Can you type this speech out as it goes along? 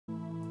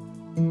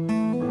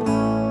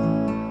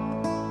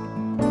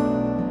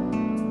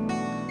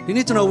ဒီ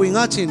နေ့ကျွန်တော်ဝင်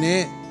ငါချင်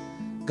တဲ့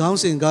ခေါင်း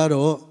စဉ်က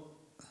တော့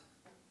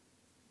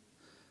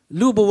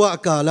လူဘဝအ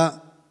ကာလ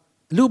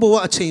လူဘဝ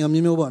အချိန်အ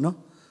မျိုးမျိုးပေါ့နော်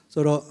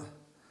ဆိုတော့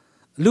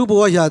လူဘ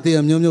ဝရာသီ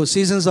အမျိုးမျိုး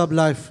seasons of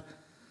life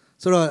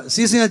ဆိုတော့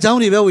season အကြောင်း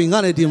တွေပဲဝင်ငါ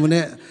နေဒီမ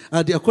နေ့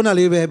ဒီခုန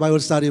လေးပဲ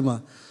Bible study မှာ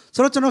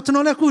ဆိုတော့ကျွန်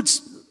တော်လည်းခု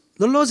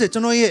လောလောဆယ်ကျွ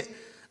န်တော်ရဲ့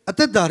အသ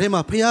က်တာထဲ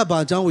မှာဖခင်ဘာ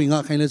အကြောင်းဝင်ငါ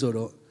ခိုင်းလဲဆို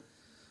တော့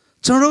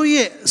ကျွန်တော်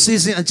ရဲ့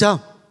season အကြော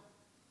င်း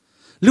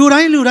လူ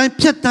တိုင်း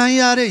ဖြတ်တန်း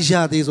ရတဲ့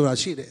ရာသီဆိုတာ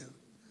ရှိတယ်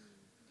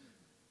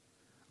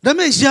ဒါပေ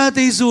မဲ့ရာ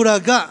သီဆိုတာ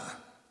က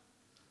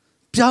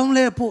ပြောင်း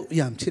လဲဖို့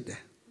ရံဖြစ်တ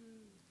ယ်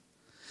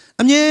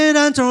အမြဲတ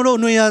မ်းကျွန်တော်တို့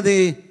ຫນွေရာသီ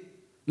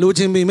လို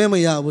ချင်ပေမဲ့မ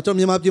ရဘူးကျွန်တော်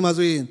မြန်မာပြည်မှာ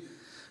ဆိုရင်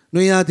ຫ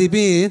ນွေရာသီ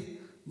ပြီးရင်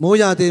မိုး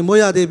ရာသီ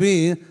ပြီး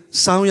ရင်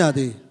ဆောင်းရာ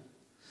သီ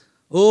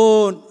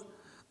အိုး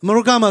အမေ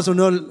ရိကမှာဆို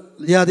တော့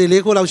ရာသီ၄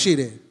ခုလောက်ရှိ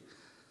တယ်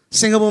စ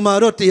င်ကာပူမှာ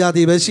တော့100ရာ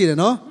သီပဲရှိတယ်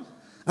နော်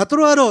သူ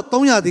တို့ကတော့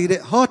300ရာသီ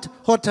တဲ့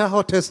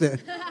hottest တဲ့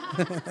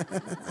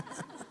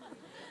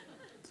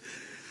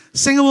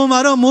စင်ကာပူမှာ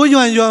တော့မိုး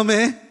ရွံမ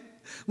ယ်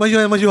မ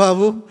ရွံ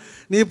ဘူး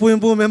နေပွင့်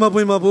မယ်မပွ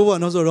င့်ဘူးပေါ့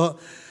နော်ဆိုတော့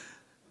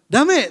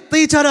ဒါမဲ့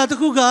သေချာတာတစ်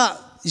ခုက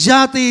ရာ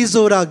သီ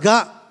ဆိုတာက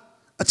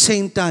အချိ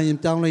န်တန်ရင်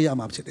ပြောင်းလဲရ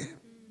မှာဖြစ်တယ်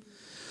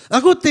အ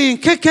ခုသင်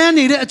ခက်ခဲ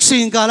နေတဲ့အချိ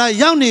န်ကာလ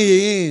ရောက်နေရ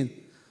င်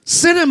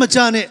စိတ်မချ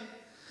နဲ့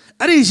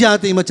အဲ့ဒီရာ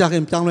သီမချခ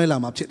င်ပြောင်းလဲလာ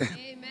မှာဖြစ်တယ်အာ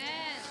မင်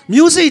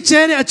music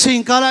ကျဲတဲ့အချိ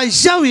န်ကာလ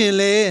ရောက်ရင်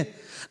လေ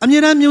အမြဲ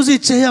တမ်း music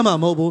ကျဲရမှာ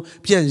မဟုတ်ဘူး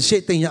ပြန်ရှိ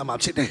တ်သိမ့်ရမှာ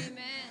ဖြစ်တယ်အာမ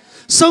င်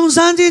စုံစ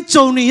မ်းခြင်း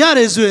ကြုံနေရတ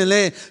ယ်ဆိုရင်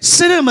လေ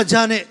စိတ်မချ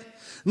နဲ့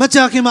မချ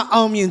ခင်မှာ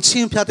အောင်မြင်ခြ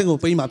င်းဖြတ်တဲ့ကို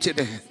ပေးမှာဖြစ်တ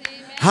ယ်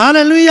ဟာ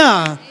လေလုယာ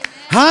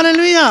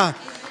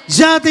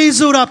ရာသီ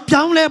ဆိုတာ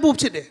ပြောင်းလဲဖို့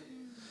ဖြစ်တယ်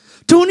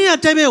ဒုနည်းအ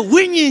တိုင်းပဲ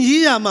ဝိညာဉ်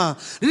ရေးရမှာ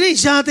ဒီ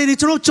ရာသီတွေ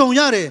ကျွန်တော်ကြုံ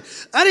ရတယ်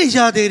အဲ့ဒီ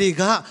ရာသီတွေ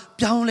က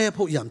ပြောင်းလဲ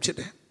ဖို့ရံဖြစ်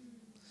တယ်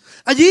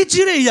အရေး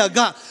ကြီးတဲ့အရာက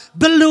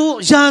ဘလို့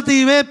ရာသီ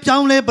ပဲပြော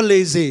င်းလဲပ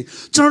လေစေ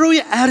ကျွန်တော်တို့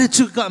ရဲ့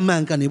attitude ကအမှ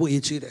န်ကန်နေဖို့အ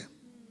ရေးကြီးတယ်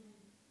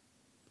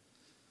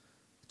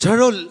ကျွန်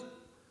တော်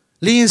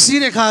လင်း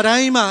စီးတဲ့ခါတို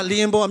င်းမှာလ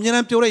င်းပေါ်အမြဲတ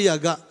မ်းပြောတဲ့အရာ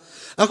က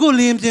အခု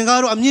လင်းပြင်က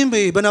တော့အမြင့်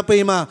ပေဘယ်နှပေ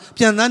မှာ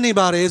ပြန်တန်းနေ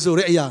ပါတယ်ဆို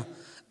တဲ့အရာ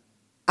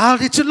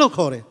altitude လို့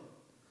ခေါ်တယ်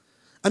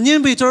အမြ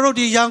င့်ပေကျွန်တော်တို့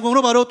ဒီရန်ကုန်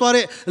တို့ဘာလို့သွား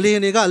တဲ့လင်း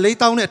တွေက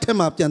4000နဲ့အထက်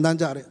မှာပြန်တန်း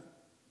ကြတယ်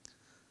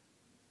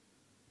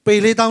ပေ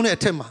4000နဲ့အ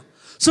ထက်မှာ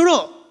ဆို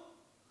တော့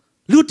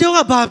လူတယောက်က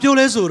ဘာပြော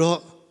လဲဆိုတော့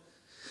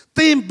သ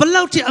င်ဘ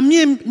လောက်ထိအမြ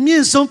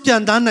င့်ဆုံးပြ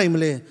န်တန်းနိုင်မ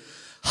လဲ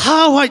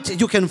how high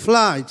you can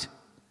fly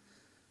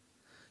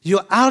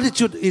your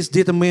altitude is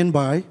determined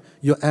by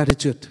your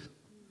attitude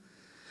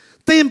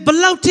သင်ဘ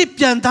လောက်ထိ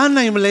ပြန်တန်း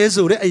နိုင်မလဲ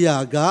ဆိုတဲ့အရာ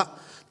က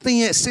သင်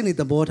ရဲ့စိတ်နဲ့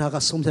သဘောထားက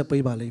ဆုံးဖြတ်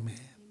ပေးပါလိမ့်မ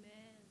ယ်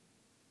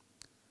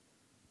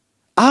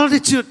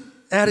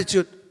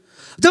attitude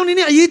ကြောင့်ဒီ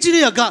နေ့အရေးကြီး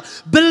တဲ့အရာက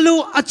ဘ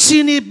လို့အချ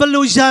င်းနေဘ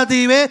လို့ရာသီ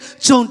ပဲ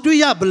ဂျုံတွေ့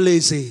ရပလေ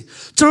စေ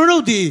ကျွန်တော်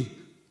တို့ဒီ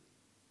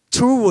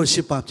true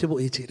worship ဖြစ်ဖို့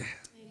အရေးကြီးတယ်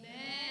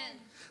amen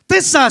သ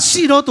စ္စာ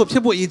ရှိတော့သူဖြ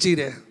စ်ဖို့အရေးကြီး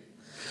တယ်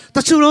တ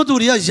ချို့သောသူ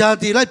တွေကယာ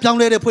တီလိုက်ပြောင်း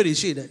လဲတဲ့ဖွဲ့တွေ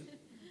ရှိတယ်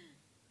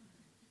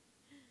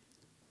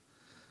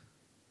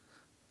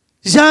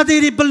ယာတီ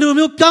တွေဘယ်လို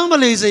မျိုးပြောင်းမ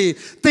လဲစေ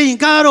သင်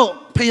ကတော့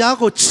ဖခင်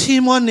ကို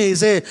ချီးမွမ်းနေ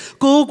စေ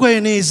ကိုးကွယ်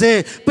နေစေ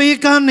ပေး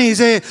ကမ်းနေ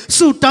စေ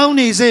ဆုတောင်း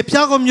နေစေဖခ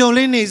င်ကိုမျှော်လ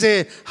င့်နေစေ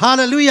ဟာ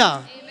လေလုယာ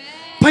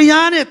ဖခ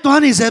င်နဲ့တွား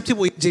နေစေဖြစ်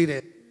ဖို့အရေးကြီးတ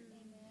ယ်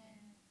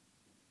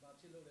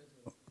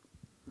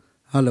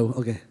ဟယ်လိုโ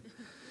อเค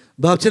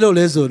ဘာဖြစ်လို့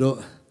လဲဆိုတော့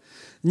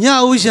ည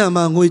ဦးရံ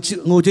မှာငွေ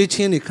ကြေးချ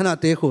င်းတွေခဏ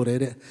တဲခိုတယ်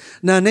တဲ့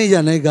နာနဲ့ရံ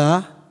လိုက်က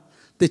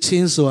တချ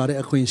င်းဆိုရတဲ့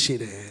အခွင့်ရှိ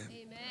တယ်အာမ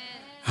င်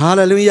ဟာ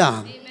လေလုယာ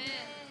အာမင်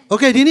โอ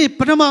เคဒီနေ့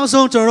ပထမ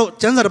ဆုံးကျွန်တော်တို့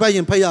ကျမ်းစာတစ်ပတ်ရ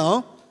င်ဖတ်ရအော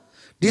င်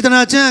ဒီတ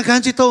နာကျမ်းအခ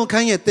န်းကြီး3အခ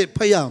န်းရဲ့1ဖ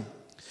တ်ရအောင်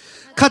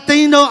ခတ်သိ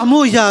န်းသောအမှု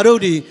ရာတို့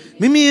သည်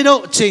မိမိ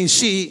တို့အချိန်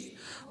ရှိ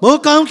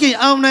မိုးကောင်းကင်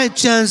အောက်၌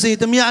ကြံစီ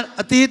သမျှ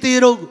အသေးသေး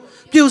တို့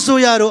ပြုတ်ဆို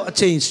ရတို့အ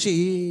ချိန်ရှိ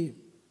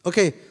โอเค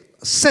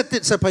ဆက်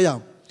ဖတ်ရအော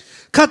င်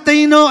ခတ်သိ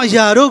န်းသောအ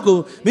ရာတို့ကို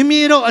မိမိ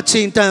တို့အ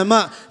ချိန်တန်မှ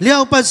လျော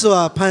က်ပတ်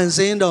စွာဖန်ဆ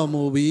င်းတော်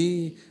မူပြီ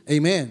အာ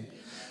မင်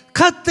ခ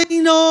တ်သိ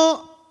န်းသော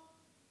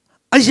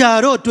အရာ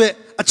တို့အတွက်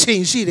အချိ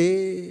န်ရှိတ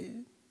ယ်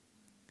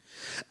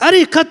အဲ့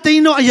ဒီခတ်သိ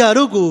န်းသောအရာ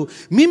တို့ကို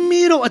မိ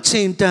မိတို့အ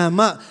ချိန်တန်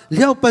မှ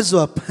လျောက်ပတ်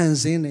စွာဖန်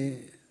ဆင်းတယ်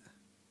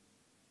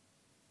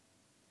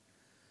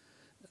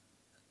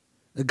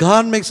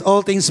God makes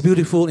all things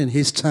beautiful in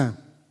His time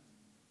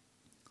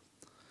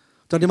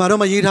တော်ဒီမှာ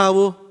တော့မရေးထား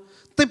ဘူး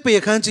တစ်ပေ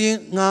အခန်းကြီး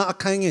9အ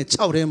ခန်းငယ်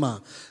6ထဲမှာ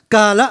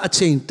ကာလအ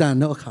ချိန်တန်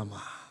သောအခါ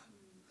မှာ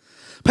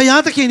ဖခ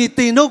င်သခင်ဒီတ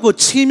င်တို့ကို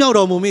ချီးမြှောက်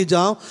တော်မူမိ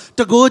ကြောင်း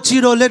တကိုးချီ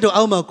တော်လက်တော်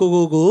အောက်မှာကို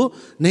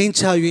နှိမ်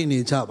ချ၍နေ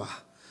ကြပါ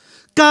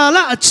ကာလ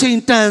အချိန်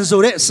တန်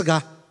ဆိုတဲ့စ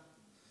ကား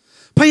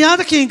ဖခင်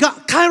သခင်က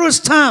Kairos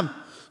time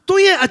သူ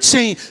ရဲ့အ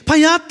ချိန်ဖ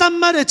ခင်တတ်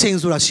မှတ်တဲ့အချိန်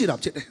ဆိုတာရှိတာ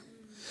ဖြစ်တယ်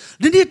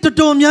ဒီနေ့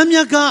တော်များ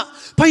များက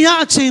ဖခင်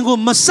အချိန်ကို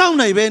မစောင့်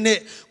နိုင်ပဲနဲ့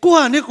ကိုယ့်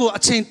ဟာနဲ့ကိုယ်အ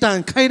ချိန်တန်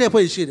ခိုင်းတဲ့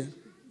ဖွဲ့ရှိတယ်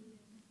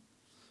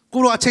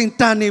ကိုတော့အချိန်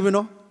တန်နေပြီ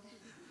နော်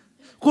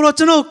ကိုတော့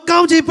ကျွန်တော်ကော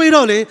င်းချီးပေး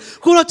တော့လေ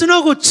ကိုတော့ကျွန်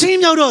တော်ကိုချီး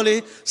မြှောက်တော့လေ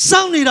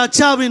စောင့်နေတာ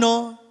ချပြီ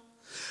နော်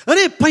အဲ့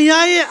ဒီဘု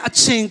ရားရဲ့အ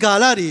ချိန်ကာ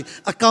လတွေ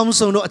အကောင်း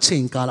ဆုံးသောအချိ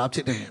န်ကာလဖြ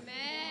စ်တယ်အာမ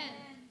င်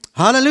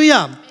ဟာလေလု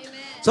ယာ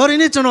Sorry,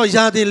 it's no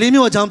yadi,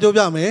 limio jump to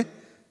Yame.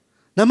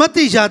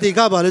 Namati yadi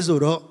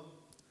Gabarizuro.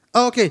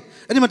 Okay,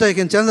 any matter I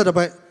can chance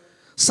about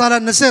Sara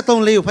Naset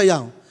only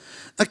Payam.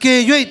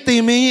 Okay, you ate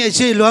the me, a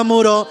chill,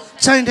 Lamuro,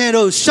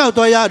 Chintero, shout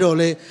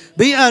Toyadole,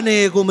 be a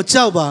nego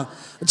Machaba,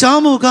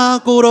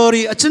 Jamuka,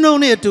 Gorori, a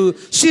Chinone to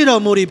Shiro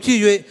Muri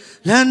Pue,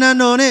 Lana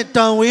None,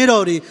 Town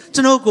Widori,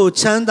 Chinoko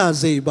Chanda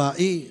Zeba.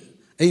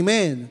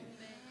 Amen.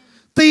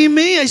 The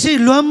me, I say,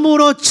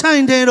 Lamuro,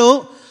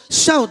 Chintero,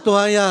 shout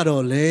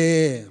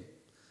Toyadole.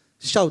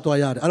 Shout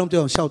Toyad. I don't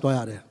tell shout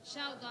Toyade.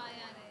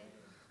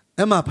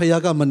 Emma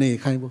Payaga Mane,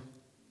 kind of.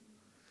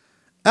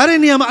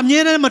 Arenium,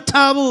 Amyana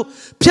Matabu,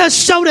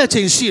 Pias shouted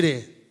in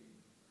Shire.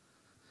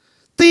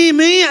 The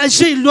me, I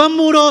say,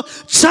 Luamuro,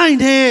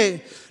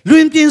 Chine,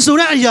 Lumpin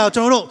Suraya,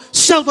 Toro,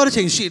 shouted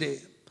in Shire.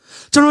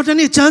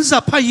 Torotani Chansa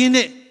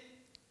Payine.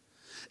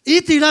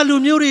 Itila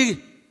Lumuri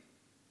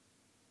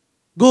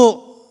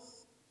go.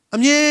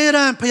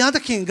 Amyera and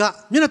Payata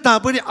Kinga, Minata,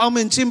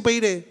 Almen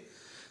Chimpede.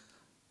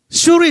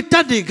 Shuri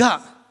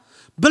Tadiga,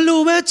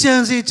 Baluma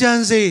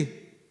Chansi,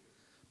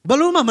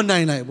 Baluma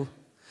Manai.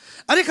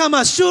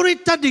 Arikama Shuri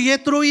Tadi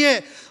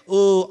Troye,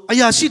 O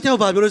Ayashita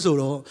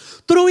Babylozoro,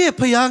 Troye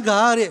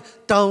Payagare,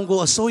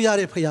 Tango,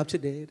 Soyare Payap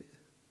today.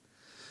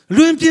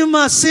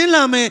 Lumpima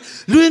Selame,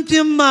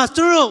 Lumpima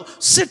Tro,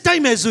 Sitai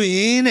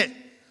Mezuin,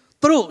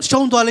 Tro,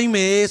 Shondwalling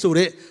Me,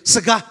 Sure,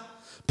 Saga,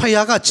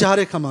 Payaga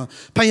Charekama,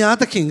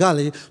 Payata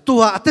Kingali,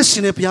 Tua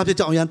Atesine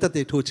Piapita Oyanta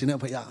de Tuchina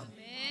Paya.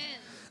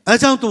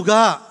 Ajang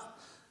Tuga.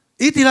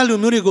 Itila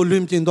lumuri go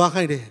lumtin do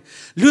khai de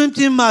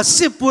lumtin ma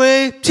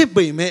sipwe phit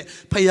pai me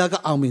phaya ka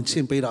aung min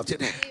chin pai da phit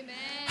de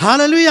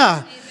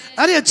hallelujah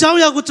ari a chaung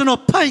ya ko chano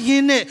phat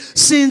yin ne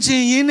sin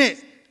chin yin ne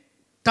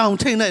taung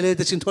thai nai le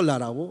tachin thot la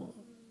da bo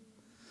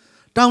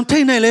taung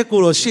thai nai le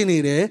ko ro shin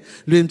ni de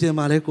lumtin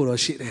ma le ko ro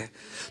shi de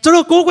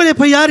chano ko kwai de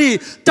phaya ri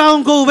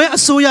taung ko be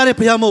aso ya de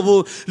phaya mo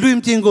bu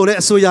lumtin ko le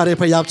aso ya de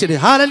phaya phit de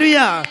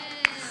hallelujah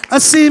a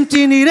sim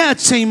tin ni de a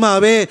chain ma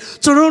be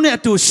chano ne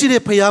atu shi de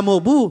phaya mo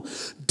bu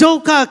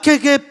Doka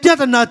keke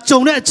piatana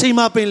jone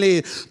chima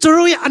pinli.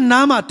 Jurui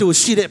anama to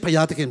shit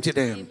payatakim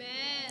today.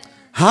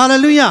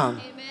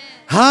 Hallelujah.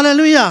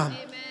 Hallelujah.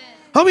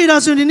 How we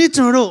does you need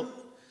to know?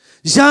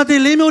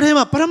 Yadi limo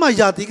hema parama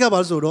yatika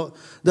bazuro.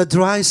 The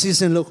dry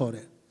season look on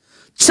it.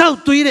 Chow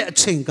to eat a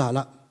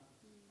chinkala.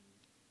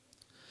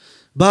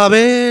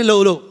 Babe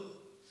lolo.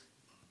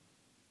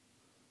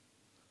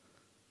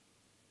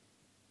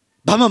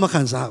 Bama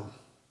Makanzao.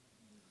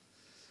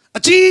 A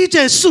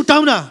teacher suit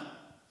down.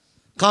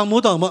 Come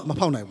more than my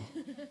pound.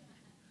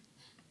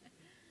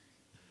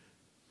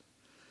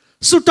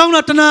 So down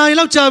at Tana,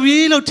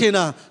 Javi,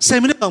 Lotina,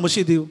 Semina,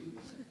 Moshidu.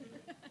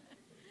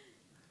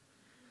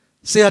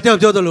 Say, I tell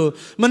Jodolo,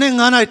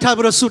 Manangana, I type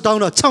of suit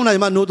down at town, I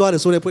might know what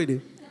is so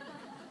pretty.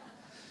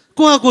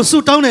 Go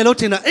suit down a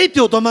Lotina, 8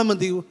 year old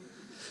Mamandu.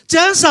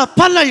 Jansa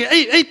Palai,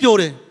 8 year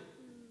old.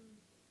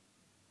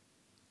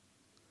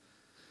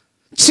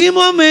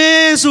 Chimo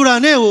me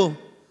Suraneo.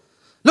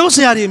 No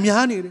say I am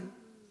Yani.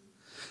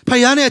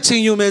 Payane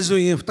ching you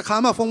mezuin, the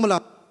Kama formula,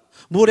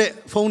 Bude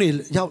phony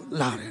yaw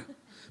lare.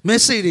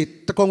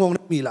 Message the Congo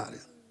Milare.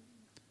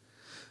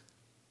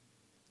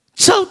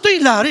 So they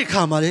lare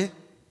Kamare.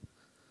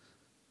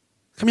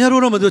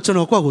 Camero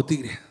Maduchano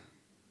Quagoti.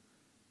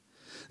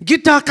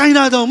 Gita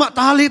Kaina do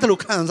Matali the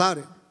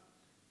Lucanzare.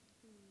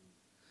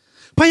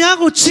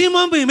 Payago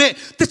Chimon be me,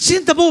 the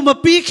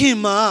Chintabo beak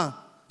him,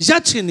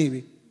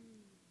 Yachinibi.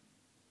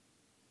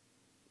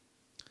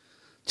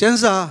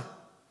 Jenza.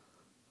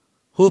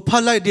 Who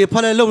palai de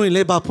palai lonely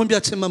labor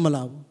pumpia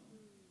chimamala.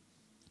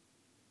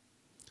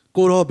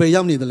 Go be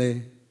yamni the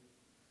lay.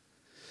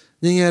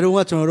 Ninga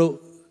watch on road,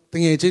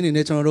 thing a gin in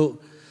nature on road,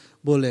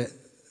 bole.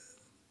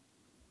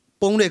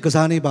 Pone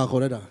Kazani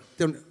Bacoreda.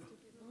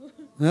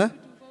 Huh?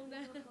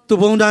 To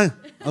bone down.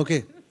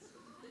 Okay.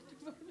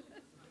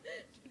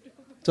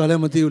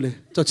 Tolematule,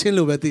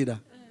 Tochinlo Betida.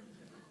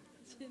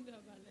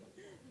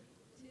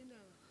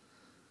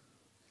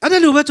 I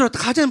don't know what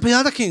Kajan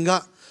Piata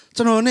Kinga.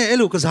 Chanone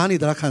elu kazani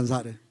da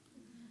kanzare.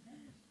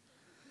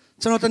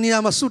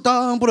 Chanotania masuta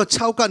amburo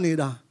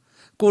chaukanida.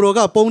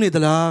 Kuroga pony da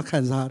la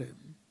kanzare.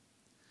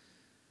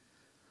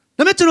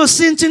 The metro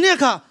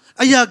Sintineka,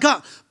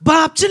 Ayaga,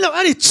 Babchilla,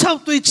 any chow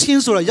to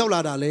chins or a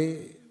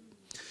yauladale.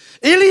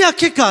 Elia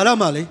Kikara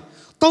Mali,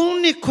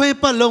 Tony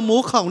Quepa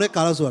Lomo Kone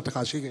Karazo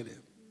Takashi.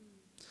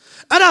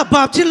 Ada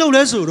Babchillo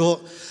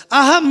Resuro,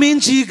 Aha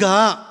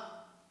Minjiga.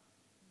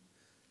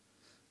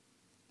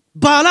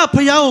 Bala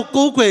Payao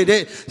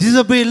Coque,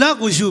 Isabella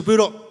Gushu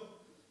Bureau.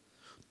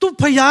 Tu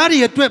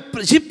Payari at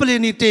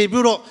Jiplini Te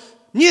Bureau,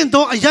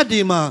 Niento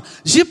Ayadima,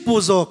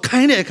 Jipuzo,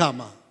 Kaine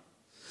Kama.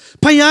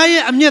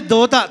 Payaya Amyet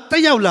Dota,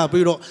 Tayaula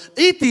Bureau,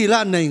 80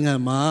 la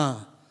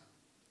Nangama.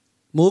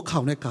 Mo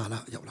Kaune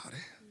Kala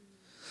Yaulare.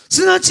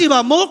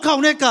 Sinachiba, Mo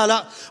Kaune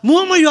Kala,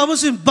 Moma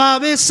Yavos in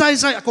Babe Sai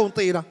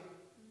Acontera.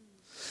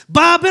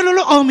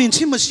 Babelo Omin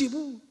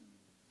Chimashibu.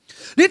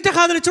 Nita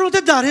Kadri Trotta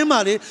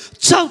Darimari,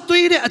 Chow to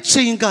eat a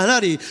chain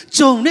gallery,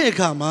 John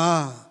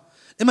Negama.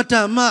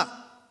 Ematama,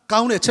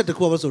 Count at the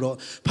Quavasoro,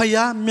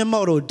 Paya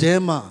Memoro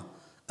Dema,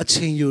 အ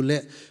ချိန်ယူလ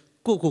က်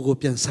ကို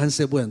ပြန်ဆန်းစ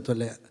စ်ဖို့အတွက်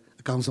လက်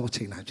အကောင်းဆုံးအ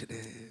ချိန်တိုင်းဖြစ်တ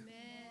ယ်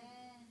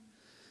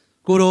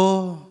ကိုရော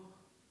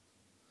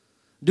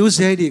ဒုစ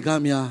ရိုက်တွေက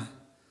များ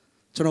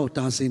ကျွန်တော်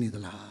တားဆီးနေသ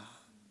လား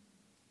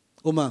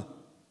ဥမာ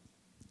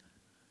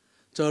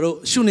ကျွန်တော်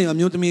ရှုနေအ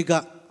မျိုးသမီးက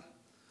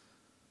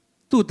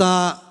သူ့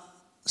သား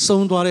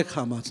ဆုံးသွားတဲ့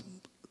ခါမှာ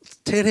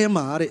ထဲ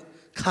မှာတဲ့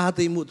ခါ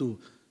သိမှုသူ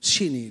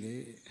ရှိနေတ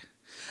ယ်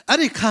အဲ့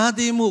ဒီခါ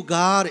သိမှုက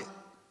တဲ့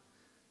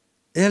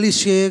အဲလိ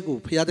ရှေကို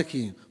ဖျားသခ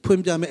င်ဖွ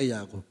င့်ပြမဲ့အရာ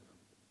ကို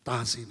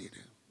တားဆီးနေတ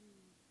ယ်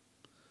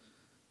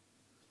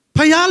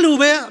ဖျားလူ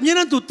ပဲအမြဲတ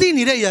မ်းသူသိ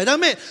နေတဲ့အရာဒါပေ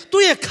မဲ့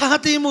သူ့ရဲ့ခါ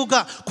သိမှုက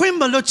ခွင့်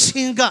မလွတ်ခြ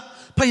င်းက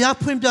ဖျား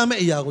ဖွင့်ပြမဲ့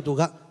အရာကိုသူ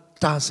က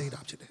တားဆီးတာ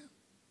ဖြစ်တယ်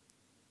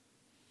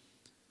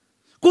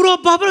ကိုရော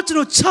ဘာဖြစ်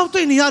လို့ကျွန်တော်6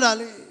တွေ့နေရတာ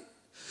လဲ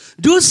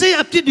ဒုစရိုက်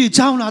အပြစ်တွေ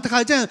ကြောင်းလားတခါ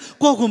ကျရင်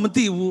ကိုမ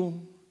သိဘူး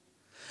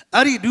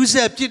အဲ့ဒီဒုစ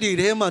ရိုက်အပြစ်တွေ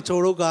ထဲမှာကျွ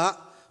န်တော်တို့က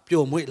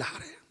ပျော်မွေ့လာ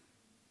တယ်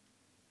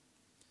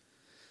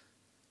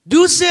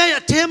ဒုစရိုက်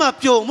အထဲမှာ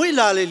ပျော်မွေ့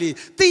လာလေလေ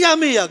သိရ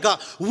မယ့်ရာက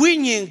ဝိ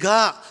ညာဉ်က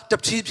တ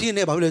ဖြည်းဖြည်း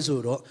နဲ့ဘာဖြစ်လဲဆို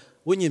တော့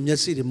ဝိညာဉ်မျက်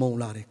စိတွေမုံ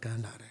လာတယ်က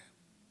န်းလာတယ်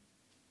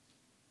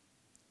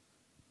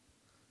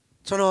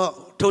ကျွန်တော်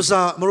ထိုစာ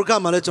မရုက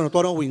မှာလည်းကျွန်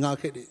တော်တော်ဝင်ငါ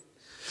ခဲ့တယ်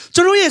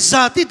ကျွန်တော်ရဲ့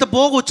ဇာတိတ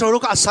ဘောကိုကျွန်တော်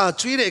တို့ကအစာ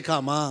ကျွေးတဲ့အခါ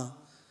မှာ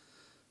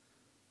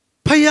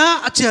ဖယား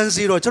အကြံ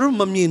စီတော့ကျွန်တော်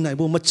မမြင်နိုင်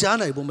ဘူးမကြား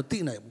နိုင်ဘူးမသိ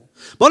နိုင်ဘူး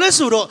ဘာလဲ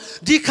ဆိုတော့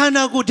ဒီခန္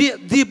ဓာကိုယ်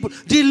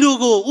ဒီလူ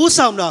ကိုဥ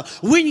ဆောင်တာ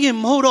ဝိညာဉ်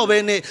မဟုတ်တော့ဘဲ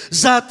နဲ့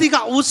ဇာတိက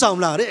ဥဆောင်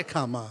လာတဲ့အ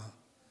ခါမှာ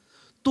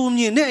သူ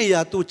မြင်တဲ့အရာ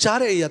သူကြား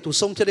တဲ့အရာသူ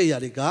ဆုံးဖြတ်တဲ့အရာ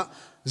တွေက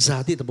ဇာ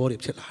တိတဘောတွေ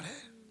ဖြစ်လာတ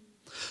ယ်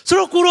ဆို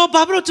တော့ကိုရော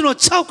ဘာဖြစ်လို့ကျွန်တော်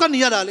6ကနေ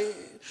ရတာလဲ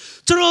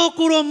ကျွန်တော်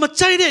ကိုရောမ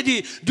ကြိုက်တဲ့ဒီ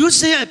ဒုစ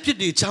ရိုက်အဖြစ်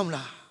တွေကြောင်း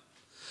လား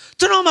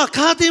ကျွန်တော်မှာ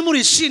ခါသိမှု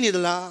တွေရှိနေသ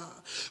လား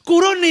ကို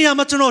ရောနေရာ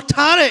မှာကျွန်တော်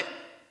ထားတဲ့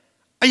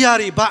အရာ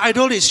တွေဘာ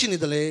idol တွေရှိနေ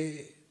သလဲ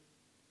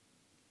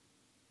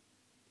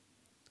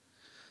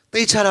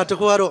တေချာတာတ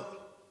ကူကတော့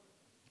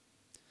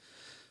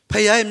ဖခ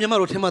င်ရဲ့မျက်မှော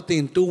က်တော်ထဲမှာတ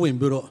င်တိုးဝင်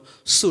ပြီးတော့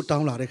ဆုတော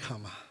င်းလာတဲ့ခါ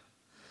မှာ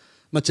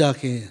မကြ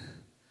ခင်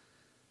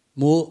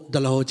မိုးဒ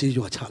လဟောကြီး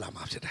ရွာချလာ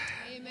မှာဖြစ်တယ်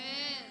အာမ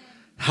င်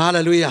ဟာ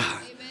လေလုယာ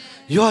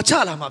ရွာချ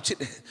လာမှာဖြစ်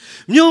တယ်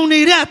မြုံနေ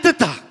တဲ့အသက်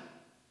တာ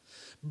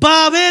ဘာ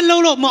ပဲ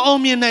လုံးလို့မအော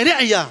င်မြင်နိုင်တဲ့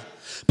အရာ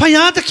ဖ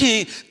ယားသခင်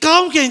ကော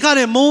င်းကင်ကလ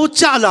ည်းမိုး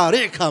ကျလာ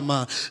တဲ့အခါမှာ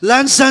လ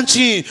န်းဆန်းခြ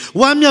င်း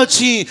ဝမ်းမြောက်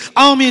ခြင်း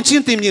အောင်မြင်ခြ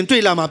င်းတင်မြင်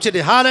တွေ့လာမှာဖြစ်တ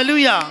ယ်ဟာလေလု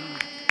ယာ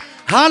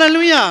ဟာလေ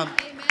လုယာ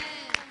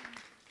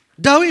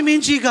ဒါဝိမ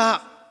င်းကြီးက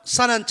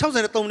စာလံ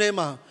63ထဲ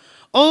မှာ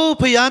အိုး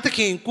ဖယားသခ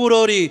င်ကို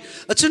တော်ဒီ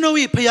အကျွန်ုပ်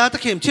၏ဖယားသ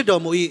ခင်ဖြစ်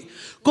တော်မူ၏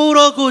ကို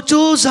တော်ကို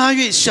ကြိုးစား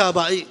၍ရှာ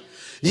ပါ၏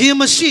ရေ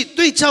မရှိ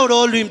တွေ့ချောက်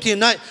တော်လွင်ပြင်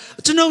၌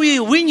အကျွန်ုပ်၏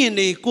ဝိညာဉ်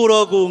တွေကို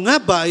တော်ကိုင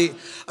တ်ပါ၏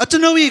အကျွ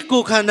န်ုပ်၏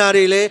ကိုယ်ခန္ဓာ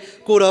တွေလည်း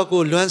ကိုတော်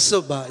ကိုလွမ်းဆွ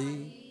တ်ပါ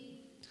၏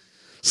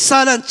စာ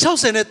လံ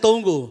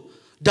63ကို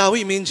ဒါ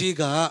ဝိမင်းကြီး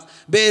က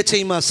ဘယ်အချိ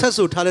န်မှာဆက်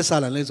ဆိုထားတဲ့စာ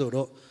လံလဲဆို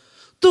တော့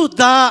သူ့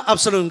သားအ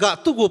ဗ္ဗလုံက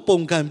သူ့ကိုပုံ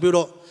ကန်ပြီး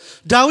တော့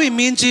ဒါဝိမ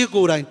င်းကြီး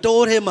ကိုယ်တိုင်တော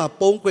ထဲမှာ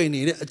ပုန်းကွယ်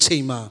နေတဲ့အချိ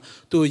န်မှာ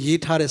သူ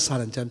ရေးထားတဲ့စာ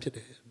လံကျမ်းဖြစ်တ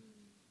ယ်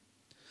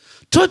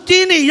ထွက်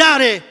ပြေးနေရ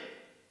တယ်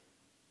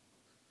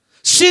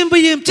ရှင်ဘု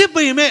ရင်ဖြစ်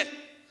ပေမဲ့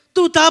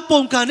သူ့သား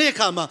ပုံကန်တဲ့အ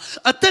ခါမှာ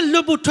အသက်လွ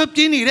တ်ဖို့ထွက်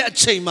ပြေးနေတဲ့အ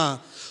ချိန်မှာ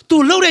သူ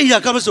လှုပ်တဲ့အရာ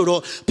ကမဆို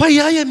တော့ဖခင်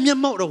ရဲ့မျက်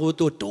မှောက်တော်ကို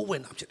သူတိုးဝ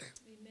င်တာဖြစ်တယ်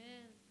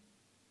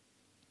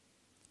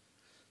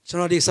ကျွ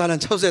န်တော်ဒီစာလံ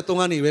63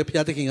ကနေပဲဘု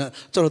ရားသခင်က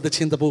ကျွန်တော်သချ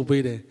င်းတပုတ်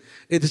ပေးတယ်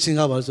အဲ့သချင်း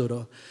ကဘာလို့ဆို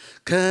တော့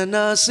ခန္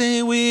ဓာစင်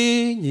ဝိ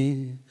ညာ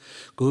ဉ်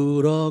ကိုယ်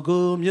တော်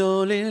ကိုမျော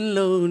လင်း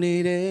လုံးနေ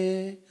တယ်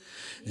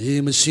ရေ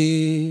မရှိ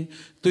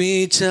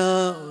သွေးချ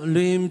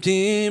လွင်ပြ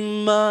င်း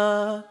မှာ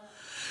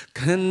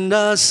ခန္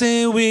ဓာစ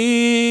င်ဝိ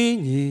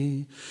ညာဉ်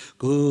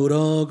ကိုယ်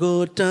တော်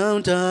ကိုတော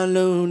င်းတ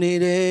လုံးနေ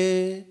တယ်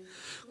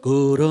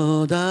ကိုယ်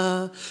တော်သာ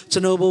ကျွ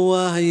န်တော်ဘဝ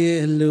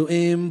ရဲ့လူအ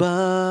င်ပါ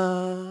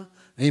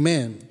အာမ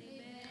င်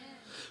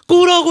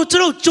ကိုတော်ကိုကျွ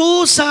န်တော်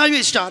ကြိုးစား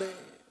၍ရှာတယ်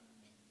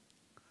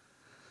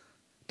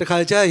တခါ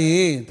ကျရ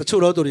င်တ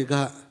ချို့တော်သူတွေက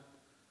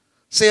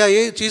ဆရာ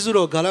ရဲ့ကျေးဇူး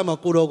တော်ကာလမှာ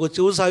ကိုတော်ကို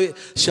ကြိုးစား၍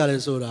ရှာတ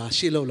ယ်ဆိုတာ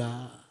ရှိလို့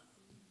လား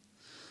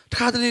တ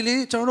ခါတလေလေ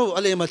ကျွန်တော်တို့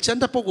အလယ်မှာချမ်း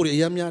တဲ့ပုံကိုယ်တွေအ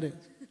များများတယ်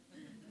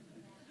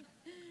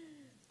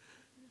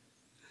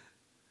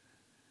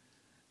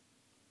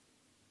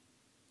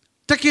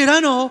တကယ်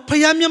တော့ဖ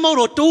ယားမျက်မှောက်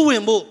တော်တိုးဝ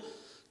င်ဖို့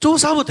ကြိုး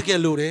စားဖို့တကယ်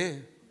လိုတယ်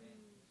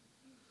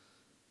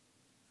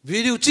ဗီ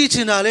ဒီယိုကြည့်ချ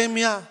င်တာလည်း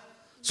များ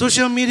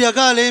social media က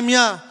လည်း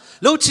များ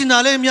လှုပ်ချင်တာ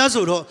လည်းများ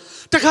ဆိုတော့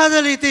တခါတ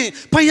လေတင်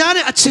ဖယား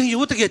တဲ့အချိန်ယူ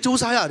တကယ်စူး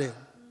စမ်းရတယ်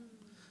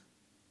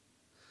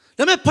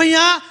ဒါပေမဲ့ဖ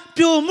ယား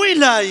ပျော်မွေ့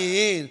လာရ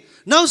င်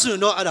နောက်ဆို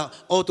တော့အဲ့ဒါ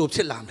အော်တိုဖြ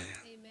စ်လာမယ်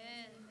အာမ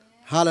င်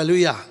ဟာလေလု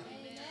ယာ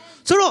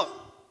ဆိုတော့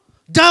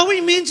ဒါဝိ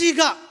မင်းကြီး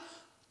က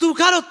သူ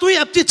ကတော့သူ့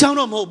ရဲ့အပြစ်ကြောင့်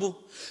တော့မဟုတ်ဘူး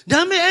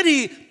ဒါပေမဲ့အဲ့ဒီ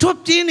ထွက်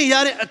ပြေးနေရ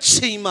တဲ့အ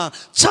ချိန်မှာ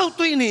6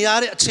တွေ့နေရ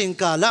တဲ့အချိန်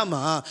ကာလ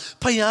မှာ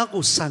ဖယား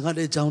ကိုဆံရ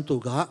တဲ့အကြောင်းသူ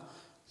က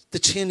တ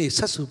ချင်းနေဆ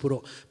က်ဆူဖို့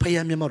တော့ဖ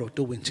ယားမျက်မှောက်တော်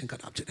တိုးဝင်ခြင်းက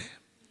တာဖြစ်တယ်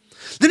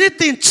ဒီနေ့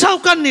တင်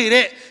6ကနေ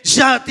တဲ့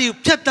ယာတီ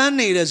ဖြတ်တန်း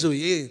နေတယ်ဆို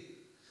ရင်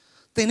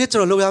တင်နဲ့ကျွ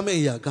န်တော်လုပ်ရမယ့်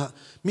အရာက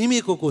မိမိ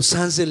ကိုယ်ကိုစ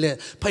မ်းစစ်လက်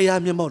ဖယား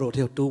မျက်မှောက်တော်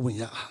ထဲတိုးဝင်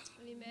ရအောင်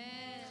အာမင်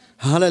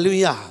ဟာလေလု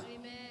ယာအာမင်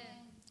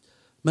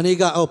မနေ့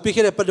ကပြီး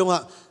ခဲ့တဲ့ပတ်တော့က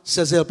ဆ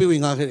က်ပြဝ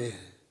င်ငါခဲ့တယ်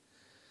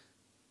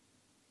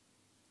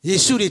ယေ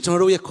ရှုတွေကျွန်တော်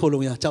တို့ရဲ့ခို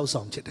လုံရာကြောက်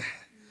ဆောင်ဖြစ်တယ်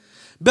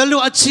ဘယ်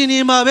လိုအခြေအနေ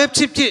မှာပဲ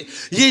ဖြစ်ဖြစ်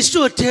ယေ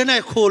ရှုထဲ၌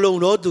ခိုလုံ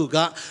တော်သူက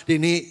ဒီ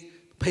နေ့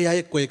ဖခင်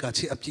ရဲ့ကွယ်က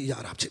ချစ်အပြည့်ရ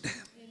တာဖြစ်တယ်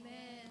အာမ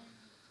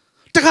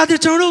င်တခါတ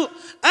ည်းကျွန်တော်တို့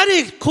အဲ့ဒီ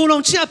ခိုလုံ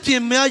ချစ်အပြ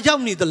ည့်များရော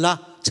က်နေသလား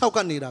၆က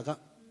နေနေတာက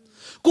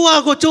ကိုယ့်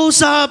အကိုစူး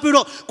စမ်းပြီး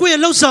တော့ကိုယ့်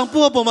ရဲ့လှုပ်ဆောင်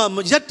ဖို့ပေါ်မှာ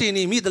ရက်တည်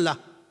နေမိသလား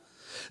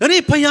အဲ့ဒီ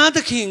ဖခင်သ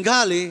ခင်က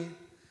လေ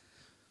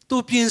သူ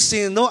ပြင်ဆ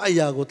င်သောအ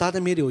ရာကိုသားသ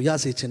မီးတွေကိုရ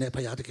စေခြင်းနဲ့ဖ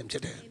ခင်သခင်ဖြ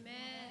စ်တယ်အာမ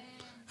င်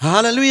ဟာ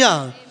လေလုယာ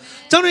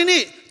ကျွန်တော်ဒီ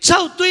နေ့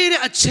6သွေး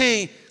တဲ့အချိန်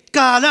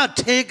ကာလ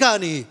ထဲက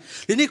နေ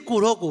ဒီနေ့ကို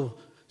ရောကို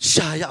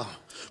ရှာရအောင်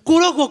ကို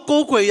ရောကို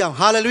ကိုးကွယ်ရအောင်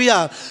ဟာလေလုယာ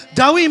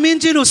ဒါဝိမင်း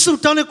ကြီးတို့ဆု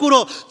တောင်းတဲ့ကို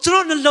ရောကျွ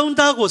န်တော်နှလုံး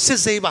သားကိုစ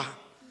စ်ဆေးပါ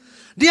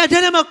ဒီအထဲ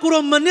မှာကို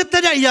ရောမနစ်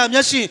တဲ့အရာ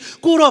များရှိ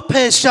ကိုရောဖ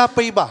ယ်ရှား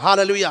ပေးပါဟာ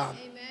လေလုယာအာ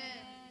မင်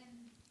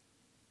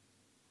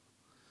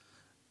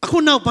အခု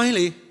နောက်ပိုင်း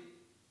လေ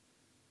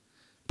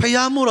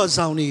ဖျားမို့တော့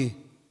ဇောင်းနေ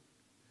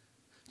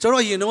ကျွန်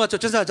တော်အရင်တော့ကျ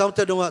က်စာကြောင်းတ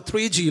က်တော့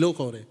 3G လို့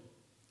ခေါ်တယ်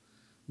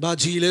ဘာ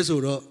G လဲဆို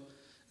တော့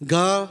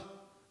God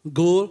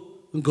Goal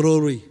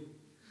Glory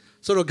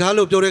ဆိုတော့ God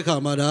လို့ပြောတဲ့အခါ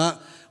မှာဒါ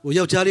ဟို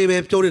ယောက်ျားလေးပဲ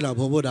ပြောနေတာ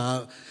ဘုံဘုဒါ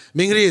မ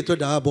င်းကလေးအတွက်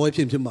ဒါဘောဖြ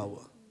စ်မှာ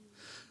ပေါ့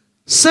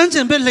စမ်းကျ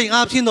င်ပဲလိန်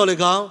အားဖြင့်တော့လေ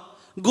ကောင်း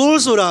Goal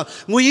ဆိုတာ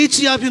ငွေ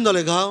ကြီးအားဖြင့်တော့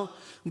လေကောင်း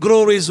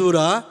Glory ဆို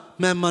တာ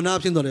မန်မနာ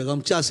ဖြင့်တော့လေကော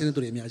င်းကြာစင်းတဲ့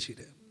သူတွေအများရှိ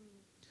တယ်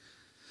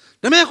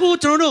ဒါပေမဲ့အခု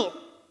ကျွန်တော်တို့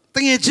တ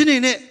ငယ်ချင်းတွေ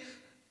နဲ့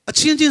အ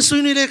ချင်းချင်း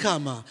ဆွေးနွေးတဲ့အခါ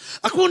မှာ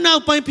အခုနော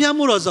က်ပိုင်းဖျား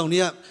မှုတော်ဆောင်တွေ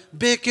က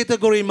ဘယ်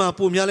category မှာ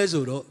ပုံများလဲ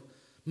ဆိုတော့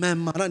မန်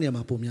မာရနေရာ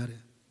မှာပုံများတ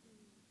ယ်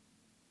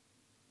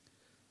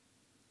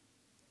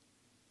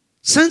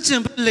စမ်းကျ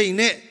င်လိန်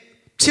နဲ့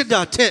ဖြစ်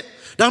တာထက်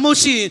ဒါမှမဟုတ်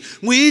ရှင်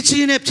ငွေချ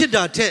င်းနဲ့ဖြစ်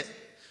တာထက်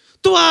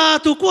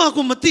သူကိုယ့်အ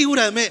ကူမသိဘူး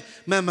ဒါပေမဲ့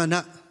မန်မာန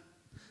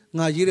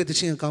ငါရေးတဲ့တ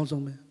ခြင်းအကောင်း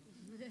ဆုံးပဲ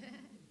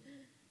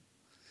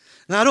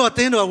ငါတို့အသ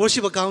င်းတော်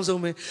worship အကောင်း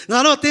ဆုံးပဲငါ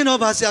တို့အသင်းတော်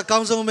ဘာဆရာအကော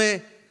င်းဆုံးပဲ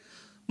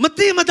မ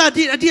သိမတတ်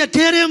ဒီအထဲ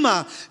ထဲမှာ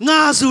ငါ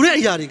ဆိုတဲ့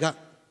အရာတွေက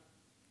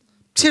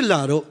ဖြစ်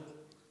လာတော့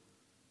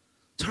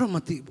ကျွန်တော်မ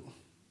သိဘူး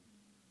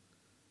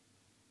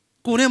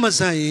ကိုယ်နဲ့မ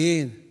ဆိုင်ရ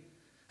င်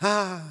ဟာ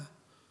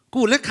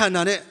ကိုယ်လက်ခံ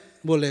တာနဲ့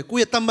ဘောလေကို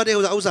ယ့်ရဲ့တတ်မှတ်တဲ့ဥ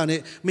စ္စာနဲ့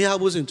မရ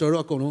ဘူးဆိုရင်ကျွန်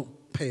တော်တို့အကုန်လုံး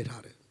ဖယ်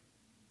ထားတယ်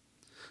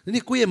ဒီ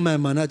နေ့ကိုယ့်ရဲ့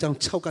မာနအကြောင်း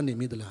6ကနေ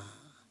မိသလား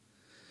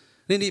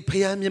ဒီနေ့ဖ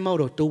ခင်မျက်မှောက်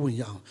တော်တိုးဝင်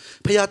ရအောင်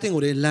ဖခင်တင့်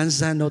ကိုလည်းလမ်း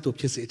ဆန်းတော်သူ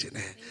ဖြစ်စေခြင်း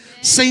နဲ့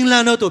စိန်လ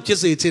န်းတော်သူဖြစ်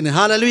စေခြင်းနဲ့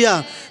ဟာလေလုယာ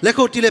လက်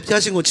ခုပ်တီးလက်ဖခ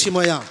င်ရှင်ကိုချီးမွ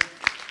မ်းရအောင်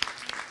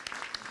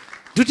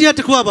ဒုတိယတ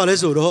စ်ခုကဘာလဲ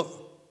ဆိုတော့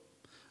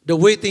the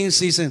waiting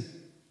season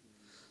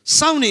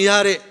စောင့်နေရ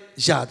တဲ့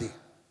ယာတီ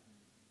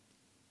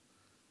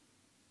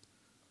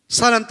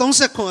စာရန်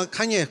39ခ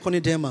န်းရဲ့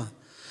9ထဲမှာ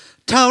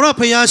ထာဝရ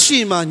ဘုရားရှိ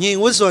မှငြိမ်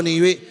ဝတ်စွာနေ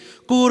၍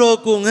ကိုယ်တော်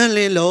ကိုငန်းလ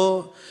င်းလော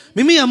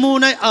မိမိအမှု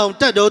၌အောင်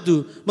တတ်တော်သူ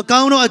မကော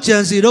င်းသောအကြံ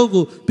စီတို့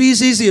ကိုပြီး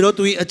စီးစီတော်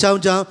သူ၏အကြော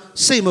င်းကြောင့်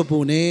စိတ်မပူ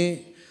နဲ့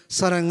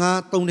စာရန်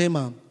9ထဲ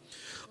မှာ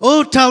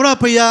အိုးထာဝရ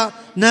ဘုရား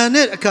နာ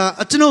နဲ့အခါ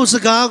အကျွန်ုပ်စ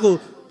ကားကို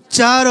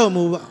ကြားတော်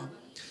မူပါ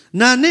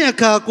နာနဲ့အ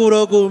ခါကိုယ်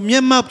တော်ကိုမျ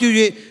က်မှောက်ပြု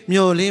၍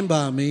မျှော်လင့်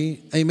ပါမယ်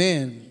အာမ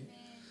င်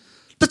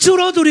တချို့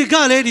သောသူတွေက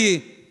လည်းဒီ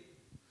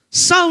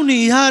စောင့်နေ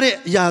ရတဲ့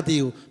အရာတွေ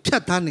ကိုဖြ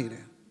တ်ထားနေတ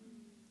ယ်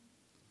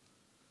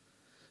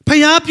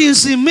ဖျားပြင်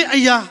ဆင်မဲ့အ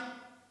ရာ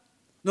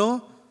နော်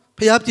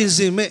ဖျားပြင်ဆ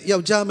င်မဲ့ယော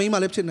က်ျားမိန်းမ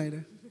လည်းဖြစ်နိုင်တ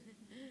ယ်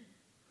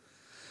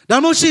ဒါ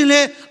မှမဟုတ်ရှင်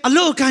လေအ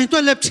လို့အခိုင်အတွ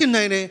က်လည်းဖြစ်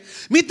နိုင်တယ်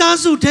မိသား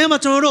စုထဲမှာ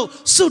ကျွန်တော်တို့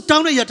စွတ်တော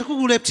င်းတဲ့အရာတစ်ခု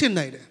ခုလည်းဖြစ်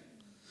နိုင်တယ်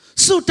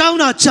စွတ်တောင်း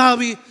တာကြား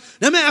ပြီး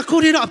ဒါပေမဲ့အခု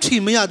တည်းတော့အဖြေ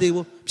မရသေး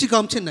ဘူးဖြစ်ကော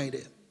င်းဖြစ်နိုင်တ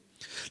ယ်ဒါ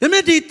ပေ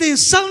မဲ့ဒီသင်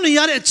စောင့်နေရ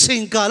တဲ့အချိ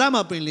န်ကာလ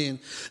မှာပင်လင်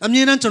အ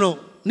မြဲတမ်းကျွန်တော်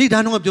နေ့တို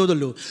င်းတော့ပြောသ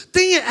လိုသ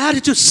င်ရဲ့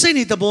attitude စိတ်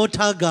နေသဘော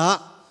ထားက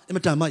အမ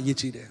တန်မှရည်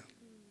ကြီးတယ်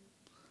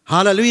ဟာ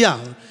လေလုယာ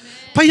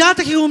ဖခင်တ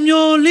ခင်ကို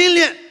မျှော်လင့်လ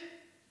က်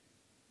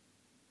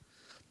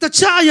တ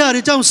ခြားအရာ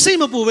တွေကြောင့်စိတ်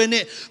မပူဘဲ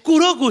နဲ့ကို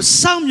ရောကို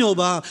စောင့်မျှော်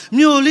ပါ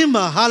မျှော်လင့်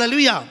ပါဟာလေလု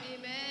ယာအာ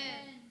မ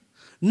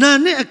င်နာ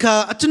နဲ့အခါ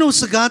အကျွန်ုပ်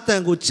စကားတ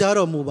န်ကိုကြား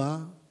တော်မူပါ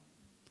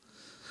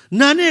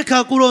နာနဲ့အခါ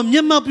ကိုရောမျ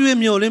က်မှောက်ပြု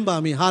မျှော်လင့်ပါ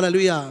မည်ဟာလေ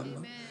လုယာ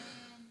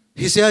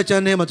ဟေရှာယကျ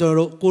မ်းထဲမှာကျွန်တော်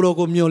တို့ကိုရော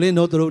ကိုမျှော်လင့်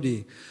တော်သူတို့ဒီ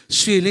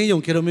ရွှေလင်းယုံ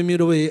ကေတော်မင်း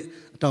တို့ရဲ့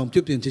အတောင်ပြု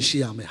ပြင်ခြင်းရှိ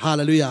ရမယ်ဟာ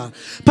လေလုယာ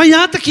ဘု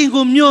ရားသခင်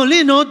ကိုမျှော်လ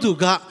င့်တော်သူ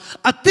က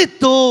အသစ်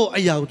သောအ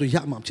ရာကိုရ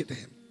မှာဖြစ်တ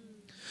ယ်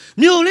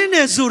မျှော်လင့်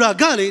နေဆိုတာ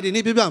ကလေဒီ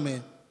နေ့ပြပြမယ်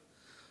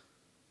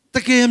တ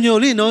ကယ်မျှော်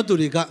လင့်တော်သူ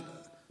တွေက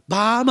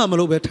ဘာမှမ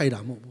လုပ်ပဲထိုက်တာ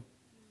မဟုတ်ဘူး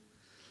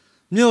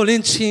မျှော်လ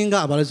င့်ခြင်းက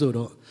ဘာလဲဆို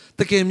တော့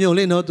တကယ်မျှော်လ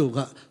င့်တော်သူက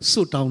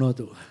စွတ်တောင်းတော်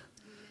သူ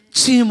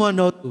ချင်းမွန်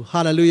တော်သူဟာ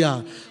လေလုယာ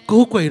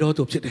ကိုးကွယ်တော်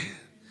သူဖြစ်တယ်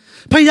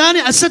ဖခင်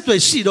နဲ့အဆက်အသွယ်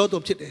ရှိတော်သူ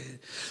ဖြစ်တယ်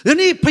ဒီ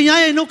နေ့ဖခင်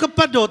ရဲ့နှုတ်ကပ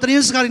တ်တော်တရ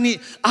င်စကားတွေနေ့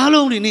အား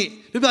လုံးတွေနေ့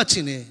ပြပြချ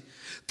င်းတယ်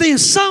သင်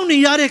စောင့်နေ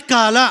ရတဲ့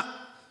ကာလ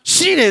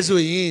ရှိတယ်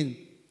ဆိုရင်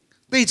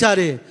သိကြ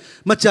တယ်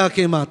မကြခ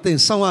င်မှာသင်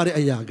စောင့်ရတဲ့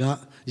အရာက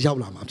ရောက်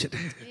လာမှာဖြစ်တ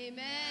ယ်အာ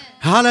မင်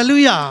ဟာလေလု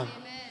ယာ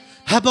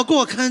ဟာဘကု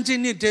တ်အခန်းကြီး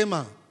1ထဲ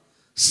မှာ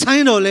ဆို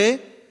င်းတော်လေ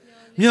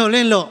မျှော်လ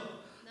င့်လို့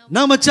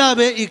နောက်မကြ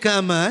ပဲဤကံ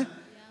အမှန်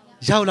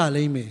ရောက်လာ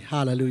လိမ့်မယ်ဟာ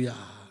လေလုယာ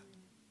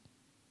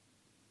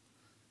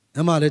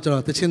အမှလည်းကျွန်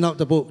တော်တခြင်းနောက်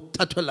တစ်ပုတ်ထ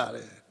ပ်ထွက်လာတ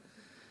ယ်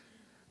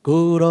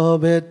ကိုရော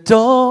ဘယ်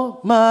တော့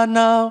မှ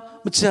နောက်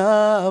မကြ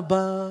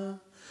ပါ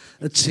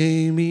ချိ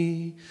န်မီ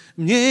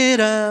မြေ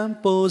တမ်း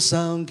ပို့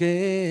ဆောင်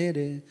ခဲ့တ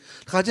ယ်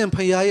ခါကျရင်ဖ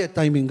ခင်ရဲ့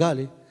တိုင်ပင်က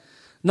လေ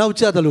နောက်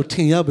ကျတယ်လို့ထ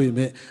င်ရပေ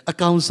မဲ့အ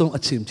ကောင်းဆုံးအ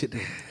ချိန်ဖြစ်တ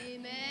ယ်အာ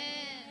မ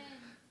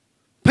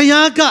င်ဖခ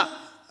င်က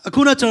အ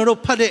ခုနကျွန်တော်တို့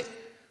ဖတ်တဲ့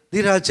ဒီ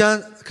ရာချန်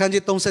အခန်း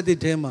ကြီး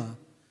31ထဲမှာ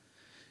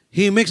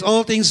He makes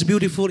all things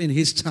beautiful in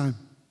his time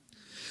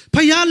ဖ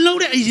ခင်လုပ်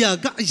တဲ့အရာ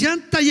ကအရန်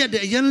တက်ရက်တ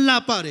ယ်အရန်လှ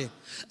ပတယ်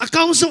အ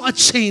ကောင်းဆုံးအ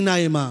ချိန်တို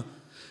င်းမှာ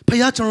ဖ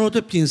ခင်ကျွန်တော်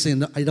တို့ပြင်ဆင်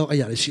တော့အဲ့တော့အ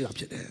ရာတွေရှိတာ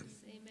ဖြစ်တယ်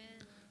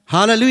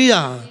ဟာလေလု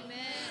ယာ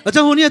အ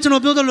ကြောင်းဟိုနေ့ကျွန်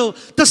တော်ပြောသလို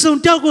တဆုံ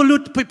တောက်ကိုလူ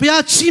ဘု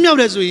ရားချီးမြှောက်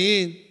တယ်ဆိုရ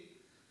င်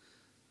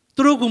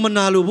သူတို့ကမ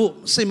နာလို့ဖို့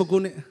စိတ်မကူ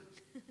နဲ့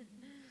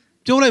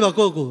ပြောလိုက်ပါ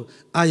ကိုကို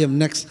I am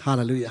next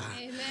hallelujah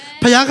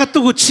ဘုရားက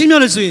သူ့ကိုချီးမြှော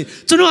က်တယ်ဆိုရင်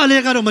ကျွန်တော်အလဲ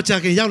ကတော့မကြ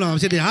ခင်ရောက်လာမှာ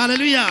ဖြစ်တယ်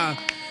hallelujah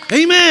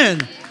amen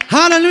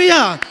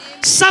hallelujah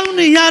စောင့်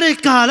နေရတဲ့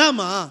ကာလ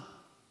မှာ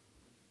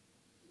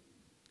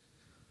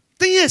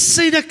တင်းရဲ့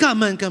စိတ်က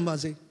မှန်ကန်ပါ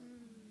စေ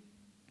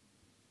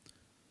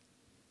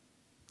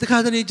တခါ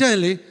တလေကြရင်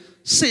လေ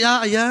ဆရာ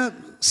အ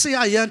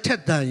ရန်ထ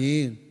က်တန်ရ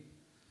င်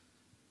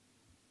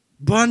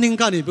burning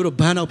ကနေပြီးတော့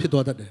burn out ဖြစ်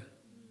သွားတတ်တယ်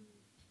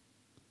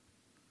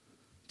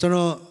ကျွန်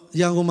တော်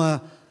ရန်ကုန်မှာ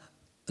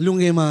လူ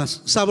ငယ်မှာ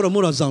စားပြီးတော့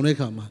မို့တော်ဆောင်တဲ့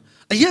ခါမှာ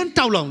အရန်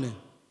တောက်လောင်တယ်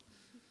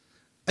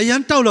အရ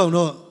န်တောက်လောင်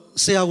တော့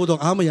ဆရာကတော့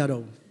အားမရ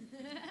တော့ဘူး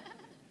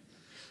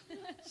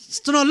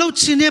ကျွန်တော်လှုပ်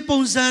ချင်တဲ့ပုံ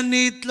စံ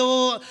နေ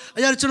လို့အ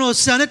ရာကျွန်တော်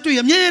ဆရာနဲ့တွေ့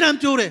အမြဲတမ်း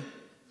ပြောတယ်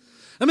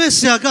အမေ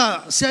ဆရာ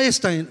ရဲ့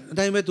style အ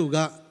တိုင်းပဲသူက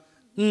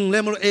လဲ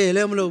မလို့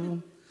လဲမလို့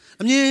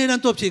အမြဲတ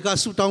မ်းတော့ဖြေက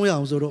ဆူတောင်းရ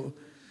အောင်ဆိုတော့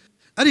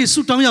အဲ့ဒီ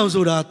ဆူတောင်းရအောင်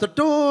ဆိုတာတော်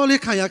တော်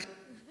လေးခံရ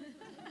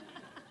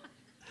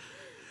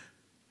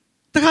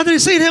တခါတ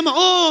ည်းစိတ်ထဲမှာ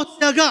အိုးဆ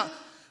ရာက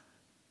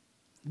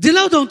ဒီ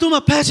လောက်တော့သူ့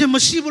မှာ passion မ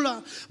ရှိဘူးလား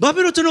ဘာဖြ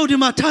စ်လို့ကျွန်တော်ဒီ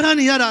မှာထား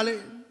နေရတာလဲ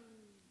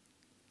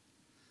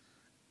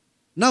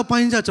နောက်ပို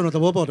င်းကျကျွန်တော်သ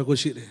ဘောပေါက်တခု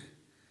ရှိတယ်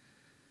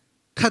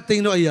ခတ်သိ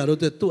မ်းတော့အရာတို့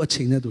သူ့အ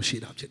ချိန်နဲ့သူရှိ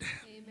တာဖြစ်တယ်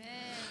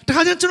တ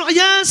ခါကျကျွန်တော်အ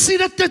ရင်စိတ်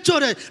တက်ကြွ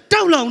တယ်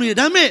တောက်လောင်နေတယ်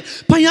ဒါပေမဲ့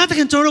ဘုရားသခ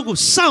င်ကျွန်တော်တို့ကို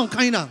စောင့်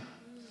ခိုင်းတာ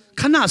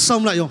ခဏစော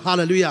င့်လိုက်ရောဟာ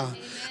လေလုယာ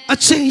အ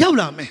ချိန်ရောက်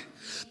လာမယ်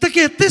တက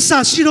ယ်သစ္စာ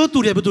ရှိတော့သူ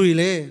တွေဘယ်သူတွေ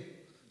လဲ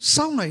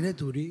စောင့်နိုင်တဲ့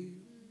သူတွေ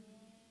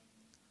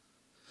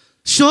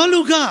ရှော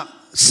လူက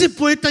စစ်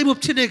ပွဲတိုက်ဖို့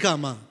ဖြစ်တဲ့အခါ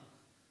မှာ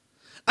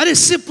အဲ့ဒီ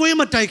စစ်ပွဲ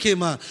မတိုက်ခင်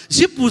မှာရ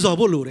စ်ပူဇော်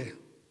ဖို့လိုတယ်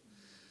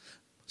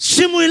ရှ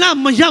င်မွေလာ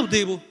မရောက်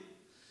သေးဘူး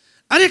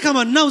အဲ့ဒီခါ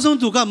မှာနောက်ဆုံး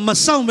သူကမ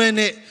ဆောင်ပဲ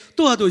နဲ့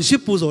သူ့ဟာသူရ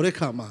စ်ပူဇော်တဲ့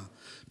ခါမှာ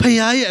ဖခင်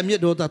ရဲ့အမျ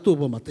က်တော်သားသူ့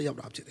ဘက်မှာတက်ရောက်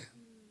တာဖြစ်တယ်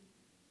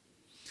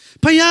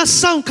ဖခင်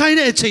စောင့်ခိုင်း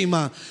တဲ့အချိန်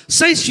မှာ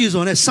စိတ်ရှည်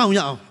စွာနဲ့စောင့်ရ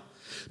အောင်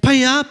ဖ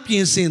ခင်ပြ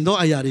င်ဆင်သော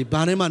အရာတွေ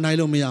ဘာနဲ့မှနိုင်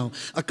လို့မရအောင်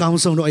အကောင်း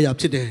ဆုံးသောအရာ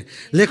ဖြစ်တယ်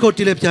လက်ခုပ်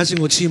တီးလက်ဖျားရှင်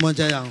ကိုချီးမွမ်း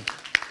ကြရအောင်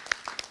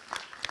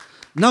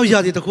နောက်ရာ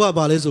ဒီတစ်ခုက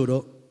ဘာလဲဆို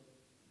တော့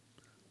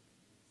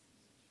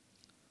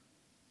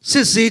စ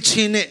စ်ဆေးခြ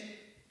င်းနဲ့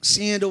ဆ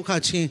င်းရဲဒုက္ခ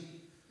ခြင်း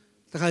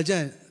တခါကျရ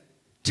င်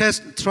test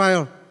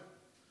trial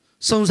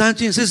စုံစမ်း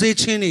ခြင်းစစ်ဆေး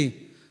ခြင်းတွေ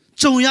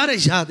ကြုံရတဲ့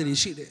ရာတွေ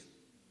ရှိတယ်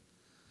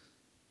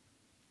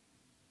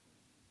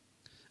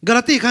ဂရ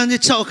တိခန်း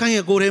ကြီး6ခန်း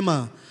ရဲ့ကိုယ်ထဲမှာ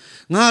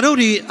ငါတို့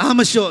ဒီအာမ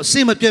လျှော့စိ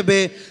တ်မပြတ်ပဲ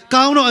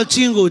ကောင်းသောအချ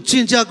င်းကိုကျ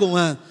င့်ကြကုန်ဟ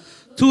န်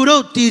သူ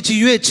တို့တည်ကြည်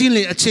၍ချင်းလ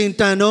င်အချိန်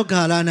တန်သော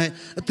ကာလ၌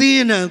အသေး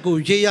အနံကို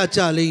ရေရကြ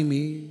လိမ့်မ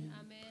ည်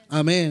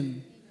အာမင်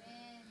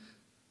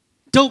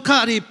ဒုက္ခ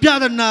တွေပြ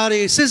ဿနာတွေ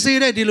စစ်ဆေး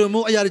တဲ့ဒီလို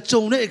မျိုးအရာတွေ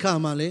ကြုံတဲ့အခါ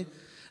မှာလေ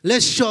လ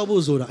က်လျှော့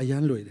ဖို့ဆိုတာအရ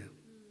န်လွယ်တယ်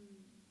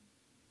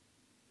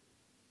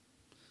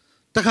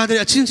တခါတ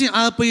ည်းအချင်းချင်း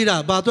အားပေးတာ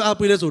ဘာတော့အား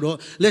ပေးလဲဆိုတော့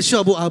လက်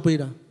လျှော့ဖို့အားပေး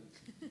တာ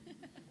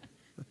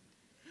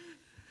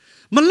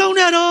မလုံး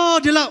နဲ့တော့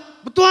ဒီလောက်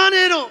မတွား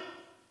နဲ့တော့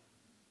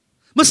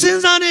မစင်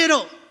စားနဲ့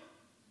တော့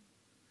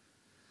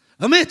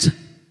အမေ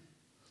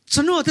ကျွ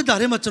န်တော်တက်တာ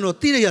ထဲမှာကျွန်တော်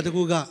သိရရတဲ့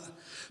ကူက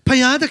ဖ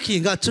ယားသခင်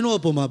ကကျွန်တော်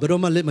အပေါ်မှာဘယ်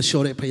တော့မှလက်မ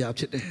လျှော့တဲ့ဖယား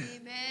ဖြစ်တယ်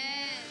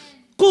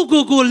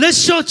ကိုလက်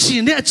လျှော့ချ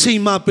င်တဲ့အချိ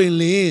န်မှာပင်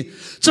လေ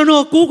ကျွန်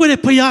တော်ကိုးကွယ်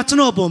တဲ့ဖယားကျွန်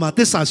တော်အပေါ်မှာသ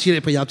စ္စာရှိ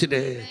တဲ့ဖယားဖြစ်တ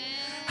ယ်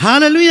ဟာ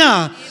လေလုယာ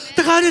တ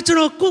ခါတည်းကျွန်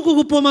တော်ကို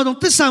ပေါ်မှာတော့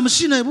သစ္စာမ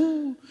ရှိနိုင်ဘူး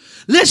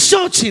လက်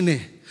လျှော့ချင်တ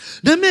ယ်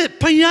ဒါပေမဲ့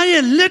ဖယား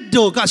ရဲ့လက်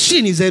တော်ကရှိ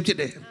နေစေဖြစ်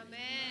တယ်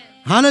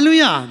ဟာလေလု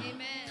ယာ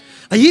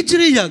အရေးကြီး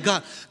တဲ့ຢာက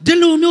ဒီ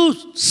လိုမျိုး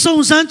စုံ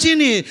စမ်းခြင်း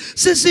နဲ့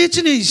စစ်ဆေးခြ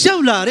င်းနဲ့ရော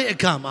က်လာတဲ့အ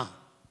ခါမှာ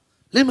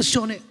လက်မ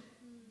လျှော့နဲ့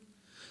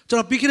ကျွန်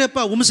တော်ပြီးခဲ့တဲ့ပ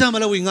တ်ဝမဆမ်းမ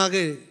လို့ဝင်ငါ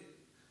ခဲ့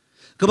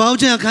ကပောက်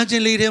ချင်အခန်းချ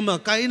င်းလေးထဲမှာ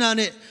ကိုင်းနာ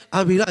နဲ့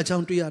အာဘီလအကြော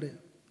င်းတွေ့ရတယ်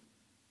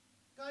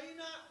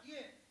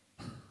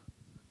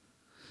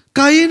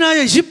ကာယနာ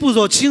ရဲ့ရစ်ပူ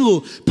ဇော်ခြင်းကို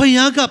ဖ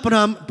ယားက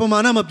ပမာ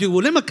ဏမပြု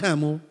ဘူးလက်မခံ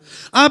ဘူး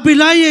အာဘီ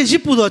လရဲ့ရ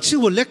စ်ပူဇော်ခြ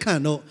င်းကိုလက်ခံ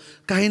တော့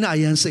ကာယနာအ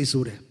ယံစိတ်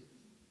ဆိုးတယ်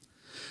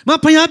မ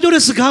ဖယားပြော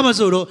တဲ့စကားပါ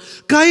ဆိုတော့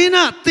ကာယ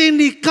နာသင်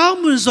ဒီကောင်း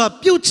မွန်စွာ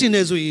ပြုတ်ချင်တ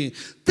ယ်ဆိုရင်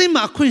သင်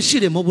မှာအခွင့်ရှိ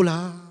တယ်မဟုတ်ဘူး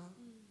လား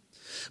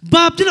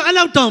ဘာဖြစ်လို့အဲ့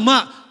လောက်တောင်မှ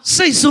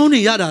စိတ်ဆိုးနေ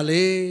ရတာ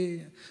လဲ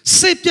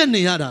စိတ်ပြတ်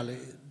နေရတာလဲ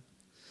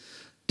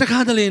တခါ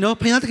တလေနော်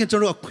ဖယားသခင်ကျွ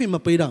န်တော်အခွင့်မ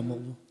ပေးတာမဟု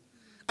တ်ဘူး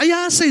အရာ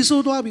စိတ်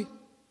ဆိုးသွားပြီ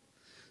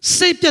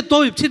စိတ်ပြတ်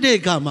သွားပြီဖြစ်တဲ့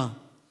အခါမှာ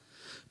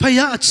ဖ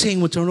ယားအချိန်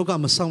ကိုကျွန်တော်တို့က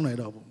မဆောင်နိုင်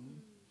တော့ဘူး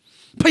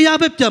ဖယား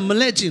ပဲပြန်မ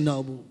လဲကျင်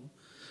တော့ဘူး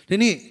ဒီ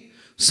နေ့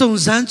စုံ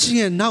စမ်းခြင်း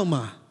ရဲ့နောက်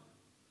မှာ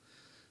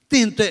တ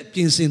င့်တဲ့ပြ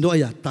င်ဆင်တော့အ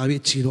ရာတာ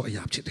ပြီးချီတော့အ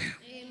ရာဖြစ်တယ်အာ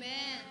မင်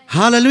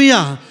ဟာလေလု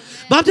ယာ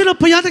ဘာဖြစ်လို့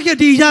ဖခင်တကယ်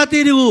ဒီရာ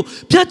သေးတွေကို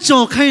ဖြတ်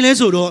ကျော်ခိုင်းလဲ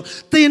ဆိုတော့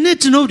တင်နဲ့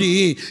ကျွန်ုပ်ဒီ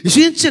ရ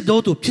င်းချက်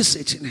တော်သူဖြစ်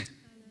စေခြင်းနဲ့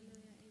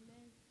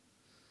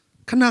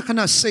ခဏခ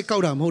ဏစိတ်ကော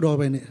က်တာမဟုတ်တော့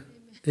ဘဲနဲ့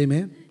အာမ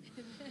င်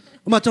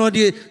အမကျွန်တော်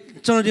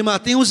ဒီမှာ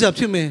တင်းဥစရာ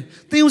ဖြစ်မယ်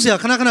တင်းဥစရာ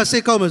ခဏခဏစိ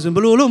တ်ကောက်မယ်ဆိုရင်ဘ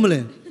ယ်လိုလုပ်မလဲ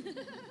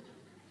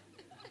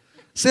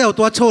ဆဲကို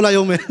တွားချိုးလိုက်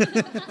အောင်မယ်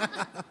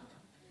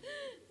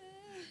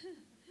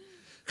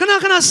ခဏ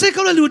ခဏစိတ်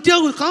ကောက်တဲ့လူတယော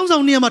က်ကိုခေါင်းဆော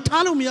င်နေရာမှာ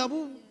ထားလို့မရ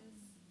ဘူး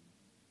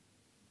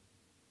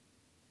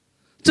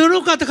ကျွန်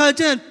တော်ကတခါ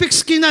ကျရင် pig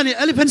skin နဲ့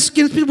elephant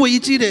skin ဖြစ်ဖို့ရ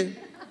ည်ကြီးတယ်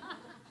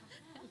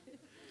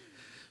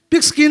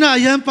pig skin အ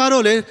ရန်ပါ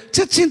တော့လေချ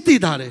က်ချင်းသိ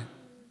တာတယ်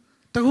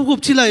တခုခု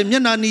ဖြစ်လိုက်မျ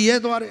က်နှာနီရဲ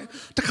သွားတယ်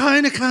တခါရ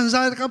င်းခံ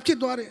စားတခါဖြစ်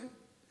သွားတယ်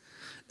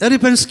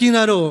elephant skin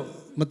တော့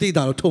မသိ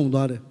တာတော့ထုံ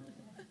သွားတယ်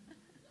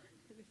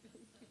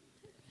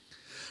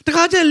တ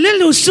ခါကျရင်လက်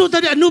လို့ရှု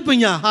တဲ့အနုပ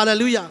ညာ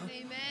hallelujah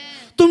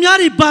သူများ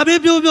တွေဘာပဲ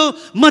ပြော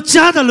မ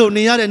ကြားတယ်လို့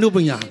နေရတဲ့အနုပ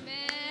ညာ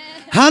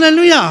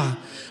hallelujah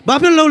ဘာ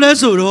ဖြစ်လို့လဲ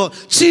ဆိုတော့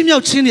ချင်းမြော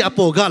က်ချင်းတွေအ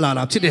ပေါ်ကလာ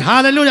တာဖြစ်တယ်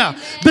hallelujah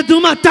ဘယ်သူ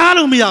မှတား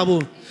လို့မရ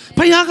ဘူးဖ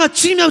ခင်က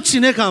ချင်းမြောက်ခြ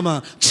င်းတဲ့အခါမှာ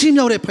ချင်း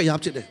မြောက်တဲ့ဖခင်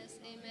ဖြစ်တယ်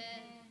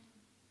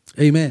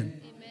amen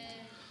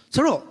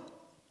ဆိုတော့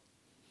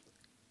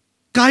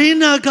ဂိုင်း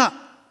နာက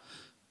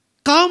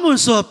ကောင်းမွန်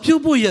စွာပြု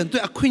ဖို့ရန်အတွ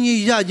က်အခွင့်အ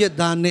ရေးရရ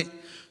တဲ့နဲ့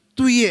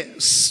သူ့ရဲ့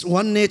ဝ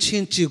မ်းနည်းခြ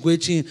င်းကြေကွဲ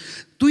ခြင်း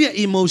သူ့ရဲ့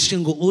emotion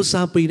ကိုအိုး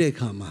စားပေးတဲ့အ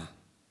ခါမှာ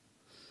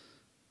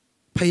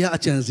ဖခင်အ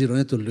ကြံစီတော်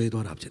နဲ့သူလွဲ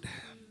သွားတာဖြစ်တယ်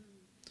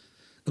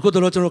အခု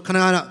တော့ကျွန်တော်ခဏ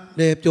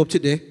လည်းပြောဖြ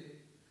စ်တယ်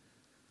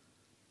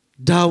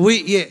ဒါဝိ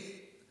ရဲ့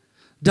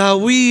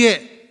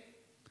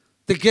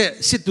တကယ်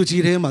စစ်သူ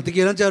ကြီးထဲမှာတက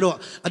ယ်တမ်းကျတော့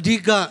အဓိက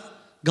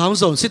ခေါင်း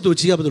ဆောင်စစ်သူ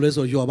ကြီးကဘာလို့လဲ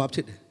ဆိုတော့ယောဘဖြ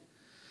စ်တယ်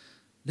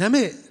ဒါပေ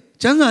မဲ့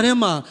ကျမ်းစာထဲ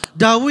မှာ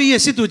ဒါဝိရဲ့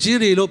စစ်သူကြီး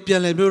တွေလို့ပြ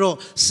န်လည်ပြီးတော့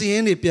စီးရ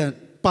င်တွေပြန်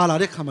ပါလာ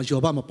တဲ့ခါမှာယော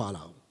ဘမပါ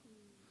လာဘူး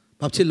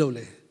ဘာဖြစ်လို့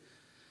လဲ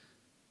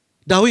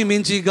ဒါဝိမ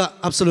င်းကြီးက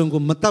အဗ္ဗလုံ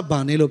ကိုမတတ်ပါ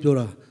နဲ့လို့ပြော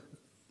တာ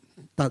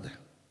တတ်တယ်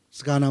စ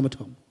ကားနာမ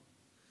ထောင်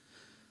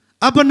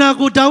အဘနာ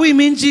ကိုဒါဝိ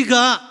မင်းကြီးက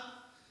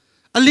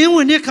အလင်းဝ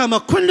င်တဲ့ခါမှာ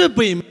ခွင့်လွှတ်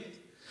ပေး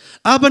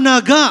အဘနာ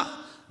က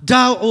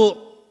ဒါအို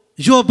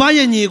ယောဘ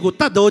ရဲ့ညီကို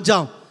တတ်တော့ကြော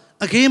င်း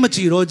အခေးမကြ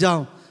ည့်တော့ကြော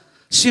င်း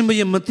ရှင်မရ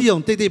င်မသိအော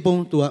င်တိတ်တိတ်ပုံ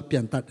သူကပြ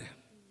န်တတ်တယ်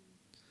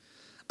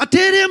အ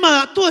ထဲထဲမှာ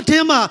သူ့အထဲ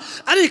မှာ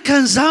အဲ့ဒီခံ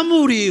စားမှု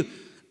တွေ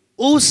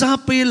အိုးစား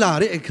ပေးလာ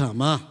တဲ့အခါ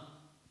မှာ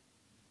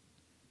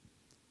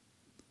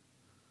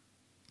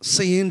စ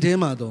ရင်ထဲ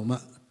မှာတော့မှ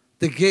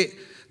တကယ်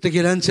တ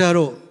မ်းကျ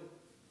တော့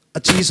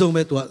အကြီးဆုံး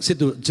ပဲသူကစစ်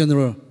သူ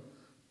general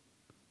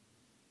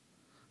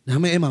ဒါ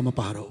မဲ့အဲ့မှာမ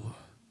ပါတော့ဘူး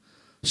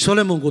ရှောလ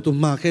မုန်ကိုသူ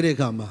မှာခဲ့တဲ့အ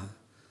ခါမှာ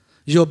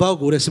ယောဘ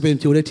ကိုလည်းစပင်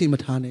ပြိုတဲ့ထိမ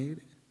ထားနဲ့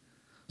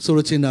ဆို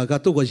လိုချင်တာက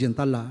သူ့ကိုရင်တ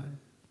က်လာ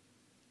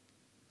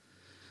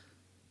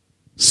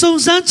စုံ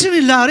စမ်းခြ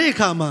င်းလာတဲ့အ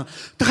ခါမှာ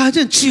တခါချ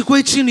င်းချီ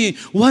ခွေးခြင်းတွေ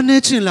ဝမ်းန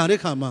ည်းခြင်းလာတဲ့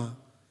အခါမှာ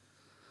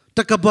တ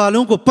ကဘာ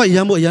လုံးကိုပတ်ရ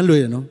မ်းဖို့အရန်လွယ်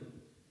တယ်နော်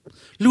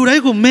လူတို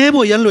င်းကိုမဲ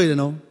ဖို့အရန်လွယ်တယ်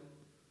နော်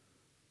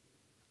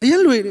အရ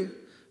န်လွယ်တယ်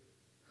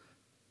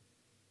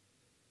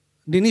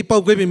ဒီနေ့ပော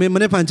က်ကွေးပြီမ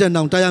နေ့ဖန်ချက်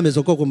နောင်တားရမယ်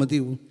ဆိုကိုမသိ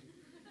ဘူး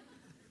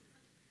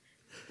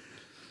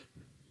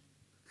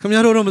ခမရ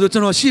တော့မလို့ကျွ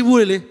န်တော်ရှိဘူး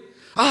လေ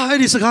အဲ့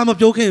ဒီစကားမ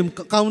ပြောခင်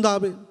ကောင်းတာ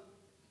ပဲ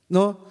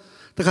နော်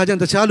တခါကျရင်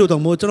တခြားလူ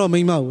တော့မို့ကျွန်တော်မိ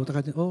မ့်မဘူးတ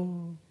ခါကျရင်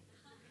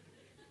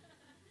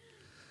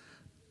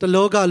တ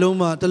လောကလုံး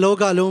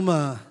မှာ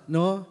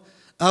နော်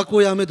အားကို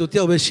ရမယ်သူတ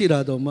ယောက်ပဲရှိတာ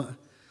တော့မှ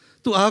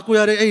သူအားကိုရ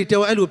တဲ့အဲ့ဒီတ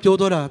ယောက်အဲ့လိုပြော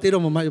တော့တာတေး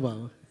တော့မမိုက်ပါ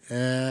ဘူး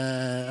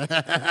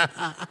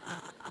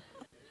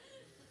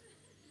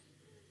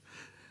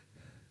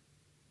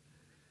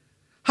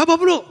ဟာဘာ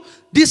လို့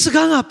ဒီစ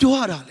ကားကပြော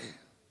ရတာလဲ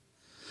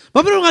ဘာ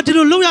လို့ငါဒီ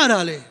လိုလုပ်ရတာ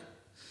လဲ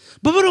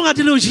ဘာလို့ငါ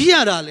ဒီလိုရေးရ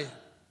တာလဲ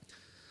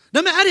ဒါ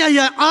ပေမဲ့အဲ့ဒီအ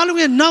ရာအားလုံး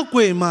ရဲ့နောက်ွ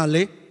ယ်မှာ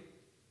လေ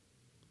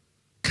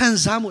ခံ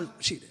စားမှု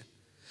ရှိတယ်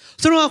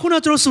ဆိုတော့ခုန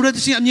ကျွန်တော်ဆိုတဲ့တ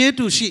ခြင်းအမြဲ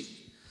တူရှိ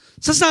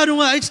စစတုန်း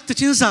ကအဲ့တ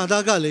ခြင်းစာ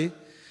သားကလေ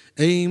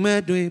အိမ်မ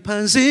က်တွေဖ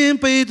န်ဆင်း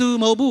ပေးသူ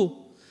မဟုတ်ဘူး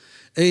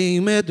အိ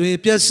မ်မက်တွေ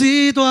ပျက်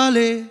စီးသွား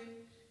လေ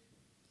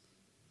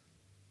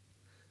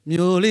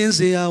မျိုးလင်းစ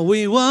ရာဝေ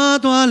ဝါး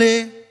သွားလေ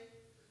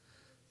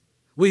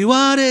ဝေ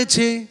ဝါးတဲ့ချ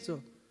င်းဆို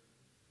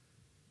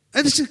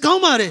အဲ့ဒီကော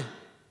င်းပါတယ်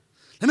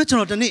ဒါပေမဲ့ကျွန်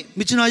တော်တနေ့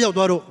မြချနာရောက်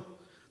သွားတော့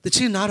တချ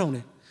င်းနားထောင်တ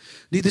ယ်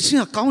ဒီတချင်း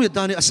ကကောင်းရ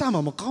တဲ့နဲ့အစမှ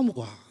မကောင်းဘူး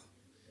ကွာ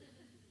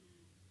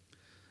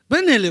ဘ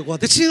ယ်နဲ့လဲကွာ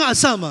တချင်းကအ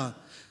စမှ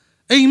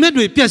အိမ်မက်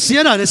တွေပြက်စီးရ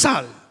တာနဲ့စတ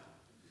ယ်ဒါ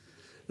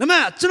ပေ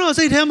မဲ့ကျွန်တော်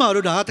စိတ်ထဲမှာ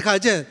တော့ဒါတခါ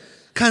ကျ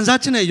ခံစား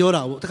ခြင်းနဲ့ရော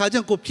တာပေါ့တခါကျ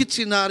ကိုဖြစ်ချ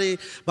င်တာတွေ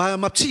ဘာ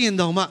မှဖြစ်ရင်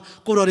တော့မှ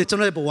ကိုတော်တွေကျွန်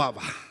တော်ရဲ့ဘဝ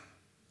ပါ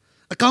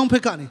အကောင်းဖ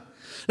က်ကနေ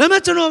ဒါပေ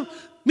မဲ့ကျွန်တော်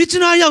မြချ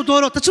နာရောက်တော့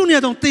တချို့နေ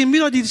ရာတော့တင်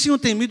ပြီးတော့ဒီတချင်းကို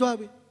တင်ပြီးသွား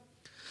ပြီ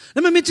ဒါ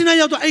ပေမဲ့မြချနာ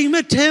ရောက်တော့အိမ်မ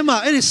က်ထဲမှာ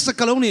အဲ့ဒီစ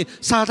ကလုံးတွေ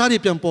စာသားတွေ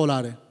ပြန်ပေါ်လာ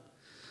တယ်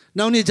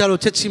နောက်နေ့ကျတော့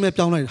ချက်ချင်းပဲ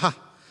ပြောင်းလိုက်ဟာ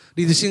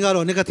ဒီတချင်းက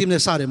တော့ negative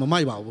နဲ့စတယ်မ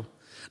မိုက်ပါဘူး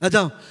အဲ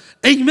ကြောင့်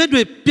အိမ်မက်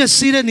တွေပျက်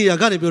စီးတဲ့နေရာ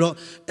ကနေပြီးတော့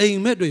အိမ်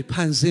မက်တွေဖ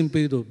န်ဆင်း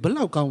ပေးတော့ဘ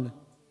လောက်ကောင်းလဲ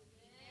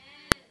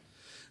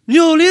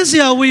မျိုးလင်းစ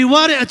ရာဝေ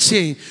ဝါးတဲ့အ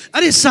ချိန်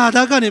အဲ့ဒီစာ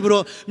သားကနေပြီး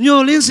တော့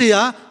မျိုးလင်းစ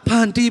ရာဖ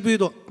န်တီးပြီး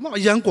တော့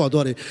အရန်ကွာ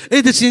သွားတယ်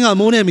အဲ့ဒီတချင်းက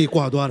မိုးနဲ့မီ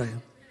ကွာသွားတယ်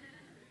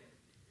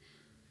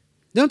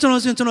ကျွန်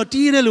တော်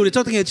တီးတဲ့လူတွေ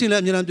ကြောက်တငယ်ချင်းလ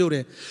ည်းအများကြီးပြောတ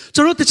ယ်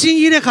ကျွန်တော်တချင်း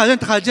ရေးတဲ့ခါကျရင်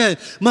တစ်ခါကျရင်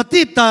မ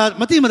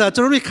တိမတာကျွ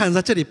န်တော်တို့ခံ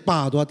စားချက်တွေပါ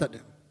သွားတတ်တ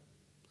ယ်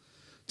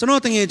ကျွန်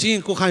တော်တငယ်ချင်း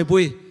ကိုခိုင်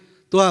ပွေး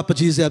သူကပ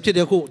ကြီးစရာဖြစ်တ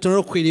ယ်ခုကျွန်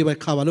တော်ခွေလေးပဲ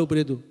ခါပါလို့ပြ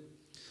တဲ့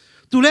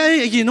သူလ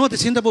ည်းအရင်တော့တ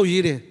ခြင်းတစ်ပုတ်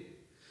ရေးတယ်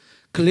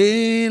က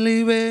လေး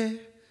လေးပဲ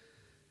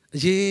အ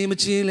ရေးမ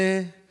ကြီးလဲ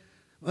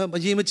အ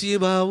ရေးမကြီး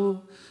ပါဘူး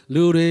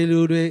လူ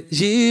တွေ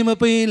ရေးမ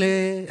ပေးလဲ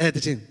တ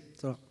ခြင်း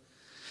ဆို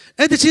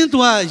တော့တခြင်းသူ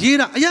ကရေး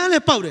တာအရာလ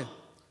ည်းပေါက်တယ်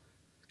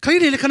ခလေး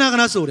တွေလည်းခ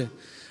ဏဆိုတယ်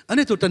အဲ့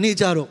နဲ့သူတနေ့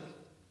ကြတော့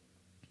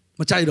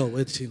မကြိုက်တော့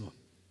ဘူးတခြင်းကို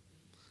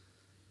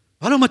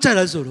ဘာလို့မကြိုက်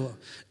လဲဆိုတော့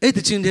တ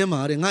ခြင်းထဲမှာ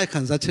တဲ့ငါ့ခံ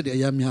စားချက်တွေအ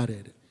များများတ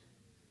ယ်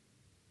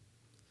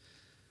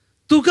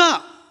သူက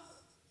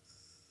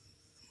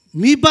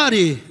မိ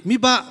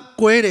ဘ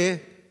ကွဲတယ်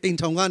အိမ်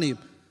ထောင်ကနေ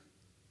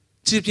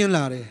ကြီးပြင်း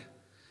လာတယ်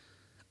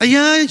အရ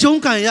န်ချုံး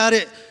ကန်ရ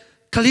တဲ့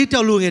ခလေး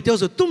တောက်လူငယ်တောက်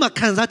ဆိုသူ့မှာ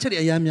ခံစားချက်တွေ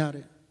အများများတ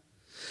ယ်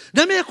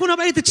ဒါပေမဲ့ခုန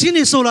ကတချင်း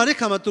နေဆိုလာတဲ့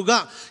ခါမှာသူက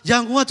ရ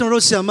န်ကုန်ကကျွန်တော်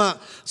တို့ဆရာမ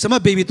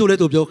ဘေဘီတို့လ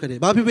ည်းသူပြောခဲ့တယ်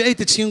ဘာဖြစ်ဖြစ်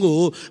တချင်းကို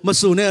မ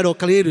ဆိုနဲ့တော့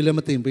ကလေးတွေလည်း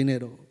မတင်ပေးနဲ့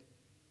တော့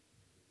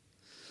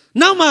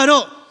နောက်မှာ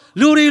တော့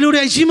လူတွေ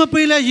အရင်မ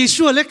ပေးလဲယေ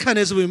ရှုကလက်ခံတ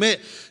ယ်ဆိုပေမဲ့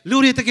လူ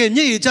တွေတကယ်မျ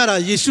က်ရည်ကျတာ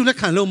ယေရှုလက်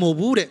ခံလို့မဟုတ်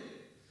ဘူးတဲ့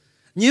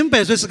ညင်းပ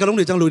ယ်ဆွဲစကလုံး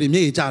တွေကြောင့်လူတွေမျ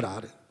က်ရည်ကျတာ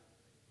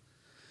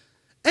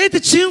တဲ့တ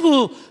ချင်းကို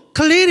က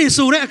လေးတွေ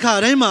ဆိုတဲ့အခါ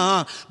တိုင်းမှာ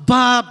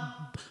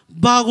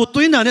ဘာကို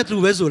တွင်းတာနဲ့သူ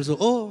ပဲဆိုလို့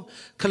အော်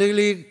က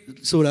လေး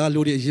ဆိုတာလူ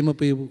တွေအရင်မ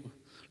ပေးဘူး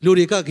လူ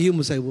တွေကဂရု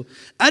မစိုက်ဘူး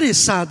အဲ့ဒီ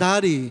စာသား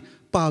တွေ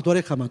ပါသွား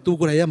တဲ့ခါမှာသူ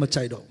ကိုယ်တိုင်ရမ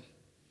ကြိုက်တော့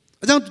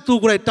အကြောင်းသူ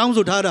ကိုယ်တိုင်တောင်း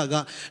ဆိုထားတာက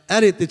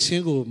အဲ့ဒီတချ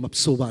င်းကိုမ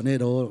ဆိုပါနဲ့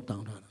တော့တော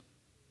င်းထားတာ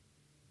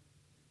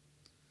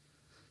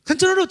ခင်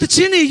ဗျားတို့တချ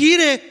င်းတွေရေး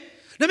တယ်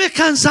ဒါပေမဲ့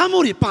ခံစားမှု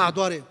တွေပါ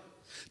သွားတယ်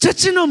ချက်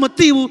ချင်းတော့မ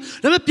သိဘူး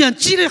ဒါပေမဲ့ပြန်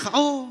ကြည့်တဲ့အခါ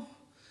အော်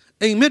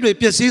အိမ်မက်တွေ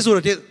ပျက်စီးဆို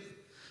တော့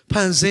ဖ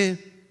န်ဆင်း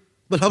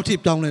ဘယ်လောက်ထိ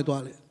ပြောင်းလဲ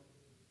သွားလဲ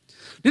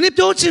ဒီနေ့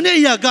ပြောချင်တဲ့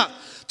အရာက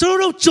ကျွန်တော်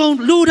တို့ကြုံ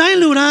လူတိုင်း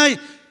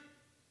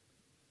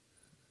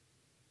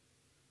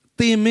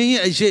တင်မင်း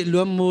ရဲ့အရေး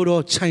လွမ်းမိုး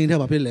တော့ခြိုင်တဲ့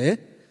ဘာဖြစ်လဲ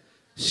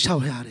ရှော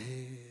က်ရတယ်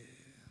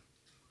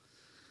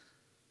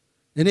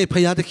ဒီနေ့ဖ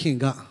ယားသခင်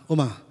ကဟို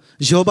မှာ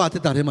ယောဘတ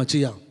က်တာထဲမှာကြ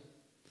ည့်ရအောင်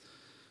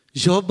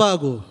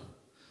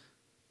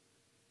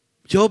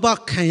ယောဘ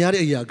ခံရ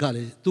တဲ့အရာက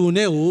လေသူ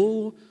နဲ့ဟို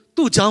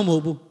သူ့เจ้าမဟု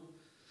တ်ဘူး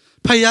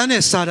ဖယား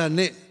နဲ့စာရ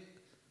နဲ့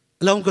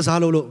အလောင်းကစား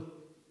လို့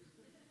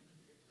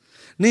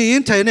နေရ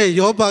င်ထိုင်နဲ့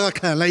ယောဘက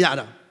ခံလိုက်ရ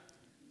တာ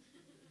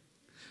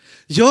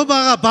ယောဘ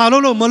ကဘာ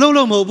လို့မလုပ်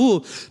လို့မဟုတ်ဘူး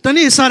တ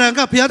နေ့စာရန်က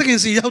ဘုရားသခင်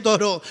စီရောက်တော့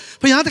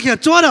ဘုရားသခင်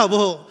ကြွားတာ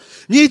ပေါ့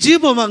မြေကြီး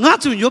ပေါ်မှာငါ့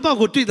သူယောဘ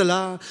ကိုတွေ့သ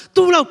လား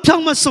သူ့လောက်ဖြော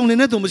င်းမဆုံနေ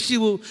တဲ့သူမရှိ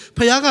ဘူး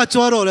ဘုရားက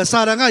ကြွားတော့လဲစာ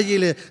ရန်က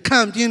ရေးလေခံ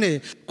ပြင်းတယ်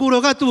ကို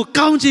တော်ကသူ့ကို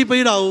ကောင်းချီး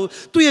ပေးတာကို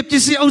သူ့ရဲ့ပ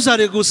စ္စည်းဥစ္စာ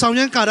တွေကိုဆောင်ရ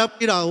မ်းကာရ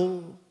ပေးတာကို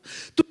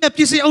သူ့ရဲ့ပ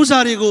စ္စည်းဥစ္စာ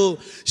တွေကို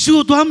ယူ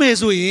သွားမယ်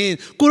ဆိုရင်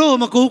ကိုတော်က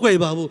မကိုးကွယ်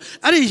ပါဘူး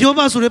အဲ့ဒီယောဘ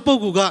ဆိုတဲ့ပုဂ္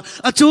ဂိုလ်က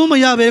အကျိုးမ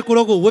ရဘဲကို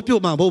တော်ကိုဝတ်ပြု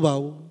တ်မှာမဟုတ်ပါ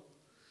ဘူး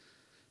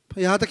ဘု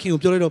ရားသခင်ကို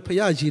ပြောလိုက်တော့ဘု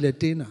ရားကြီးလေ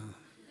တင်းတာ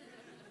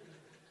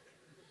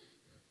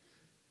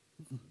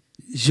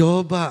ယော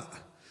ဘ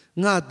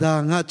ငါ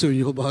သားငါကျွ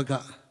ယောဘက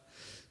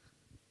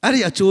အဲ့ဒီ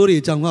အကျိုးတွေ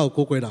အကြောင်းငါ့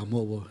ကိုကိုးကွယ်တာမ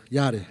ဟုတ်ဘူးရ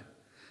တယ်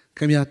ခ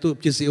င်ဗျာသူ့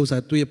ပစ္စည်းဥစ္စာ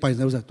သူ့ရဲ့ပိုင်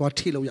ဆိုင်ဥစ္စာသွား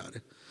ထိလို့ရတ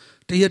ယ်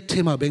တရက်ထဲ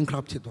မှာ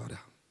bankrupt ဖြစ်သွားတာ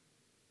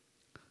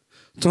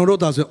ကျွန်တော်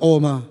တို့သာဆို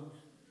အော်မှာ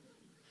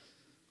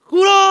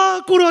ကို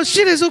ရော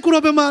ရှိတယ်ဆိုကို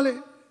ရောပဲမလဲ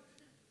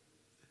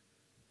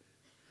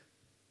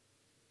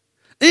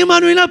အီမ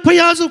န်နွေလာဖ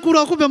ယားဆိုကို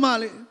ရောကိုပဲမ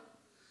လဲ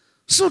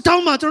ဆိုတော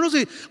င်းမှာကျွန်တော်တို့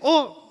ဆို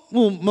အော်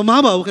ဟိုမ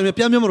မားပါဘူးခင်ဗျာ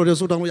ပြန်မလို့တော့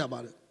ဆိုတောင်းလို့ရပါ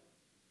တယ်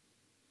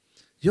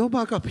ယောဘ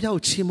ကဖျော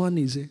က်ချီးမွမ်း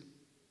နေစေ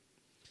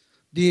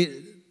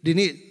ဒီ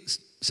နေ့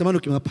စမ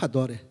လို့ကမှဖတ်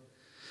သွားတယ်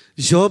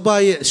ယောဘ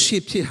ရဲ့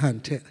ရှေ့ဖြစ်ဟန်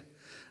တဲ့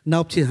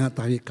နောက်ဖြစ်ဟန်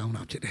တာရဲ့ကောင်း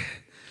တာဖြစ်တယ်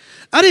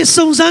အဲ့ဒီ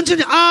စုံစမ်းခြင်း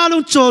အား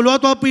လုံးကြော်လွှား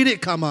သွားပြီးတဲ့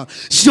အခါမှာ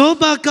ယော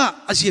ဘက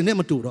အရင်နဲ့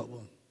မတူတော့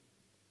ဘူး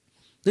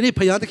ဒီနေ့ဖ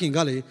ယားသခင်က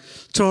လေ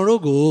ကျွန်တော်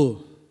တို့ကို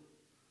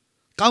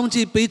ကောင်း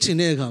ချီးပေးခြင်း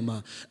တဲ့အခါမှာ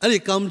အဲ့ဒီ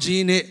ကောင်း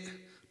ချီးနဲ့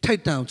ထို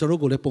က်တန်ကျွန်တော်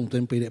တို့ကိုလည်းပုံသွ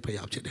င်းပေးတဲ့ဖ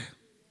ယားဖြစ်တယ်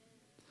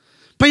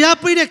ဖယား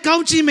ပေးတဲ့ကော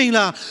င်းချီးမင်္ဂ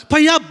လာဖ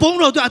ယားဘုန်း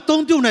တော်သူအ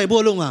သုံးပြုနိုင်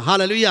ဖို့လုံးကဟာ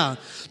လေလုယာ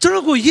ကျွန်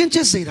တော်ကိုယဉ်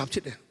ကျေးစေတာဖြ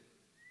စ်တယ်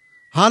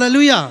ဟာလေ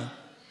လုယာ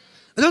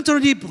အဲ့တော့ကျွန်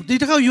တော်ဒီ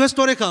တစ်ခါ US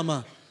တော်တဲ့ခါမှာ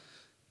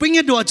ပင်းရ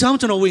တော်အချောင်း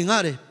ကျွန်တော်ဝင်ငါ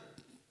တယ်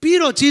ပြီး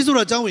တော့ကျေးဇူး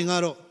တော်အချောင်းဝင်ငါ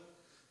တော့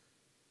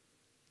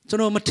ကျွန်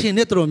တော်မထင်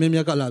တဲ့တော်များ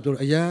များကလာပြော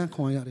တော့အရန်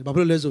ခွန်ရတယ်ဘာဖြ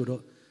စ်လို့လဲဆို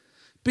တော့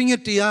ပင်းရ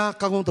တရား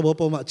ကောင်းကောင်းသဘော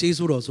ပေါက်မှကျေး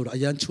ဇူးတော်ဆိုတော့အ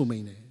ရန်ချုံမိ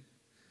န်တယ်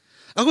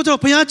အခုကျွန်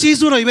တော်ဘုရားကျေး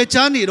ဇူးတော်ကြီးပဲ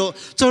ကြားနေတော့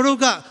ကျွန်တော်တို့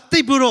ကတိ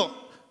တ်ပြီးတော့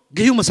ဂ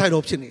ရုမစိုက်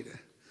တော့ဖြစ်နေတ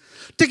ယ်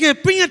တကယ်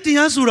ပင်းရတ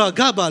ရားဆိုတာ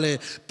ကပါလေ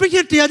ပင်းရ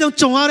တရားကြောင့်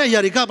ကြုံရတဲ့အရာ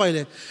တွေကပါ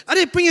လေအဲ့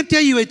ဒီပင်းရတ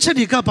ရားကြီးပဲချက်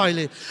တွေကပါ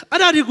လေအဲ့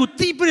ဒါတွေကို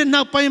တိပြီးတဲ့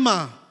နောက်ပိုင်းမှာ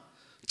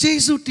ဂျေ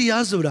စုတ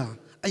ရားဆိုတာ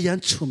အရန်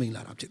ချုံမိန်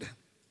လာတာဖြစ်တယ်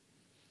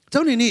။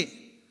ကျောင်းနေနေ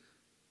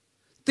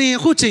တင်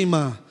ခုချိန်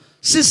မှာ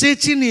စစ်ဆေး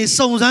ခြင်းနေ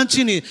စုံစမ်းခြ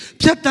င်းနေ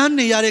ဖြတ်တန်း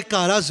နေရတဲ့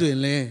ကာလဆိုရင်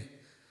လေ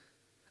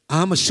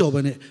အားမလျှော့ဘဲ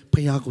နဲ့ဘု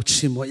ရားကို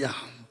ချီးမွမ်းရအော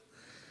င်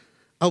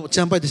။အောက်ကျ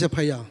မ်းပိုက်တစ်ချက်ဖ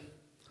တ်ရအောင်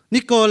။နီ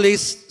ကိုလစ်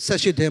ဆက်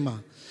ရှိတဲ့မှာ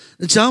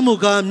အကြောင်းမူ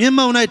ကားမျက်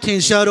မှောက်၌ထင်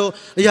ရှားသော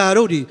အရာ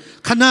တို့သည်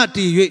ခဏတ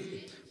ည်၍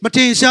မထ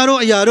င်ရှားသော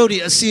အရာတို့သ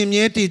ည်အစဉ်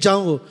မြဲတည်ကြော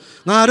င်းကို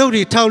ငါတို့သ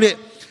ည်ထောက်လက်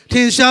ထ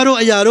င်ရှားသော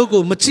အရာတို့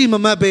ကိုမကြည့်မ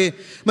မှတ်ဘဲ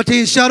မထ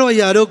င်ရှားသောအ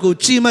ရာတို့ကို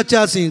ကြည်မကြ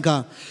စဉ်က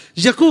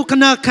ယခုခ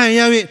ဏခံရ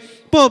၍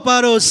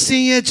 Poparo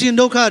singing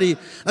Chindokari,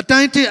 a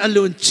tiny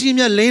alone,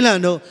 Chimia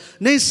Leilando,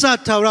 Nesa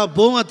Tara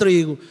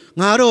Bomatrigo,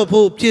 Naro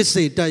Pope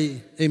Pise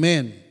Tai,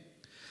 Amen.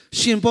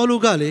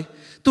 Shimpolugali,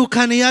 tu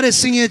Kaniare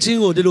singing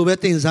Jingo, the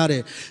Lubetin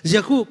Zare,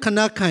 Yaku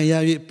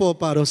Kanakaya,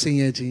 Poparo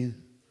singing.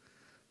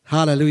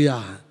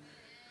 Hallelujah.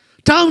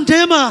 Town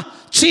Tema,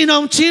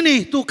 Chinam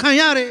Chini, to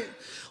Kayare,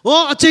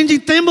 or a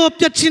changing tempo of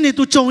Piachini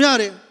to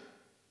Chonyare.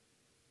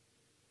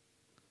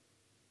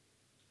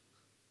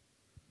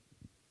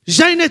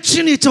 Jaine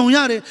Chini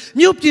Chonyare,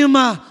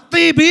 Nupima,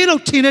 baby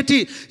of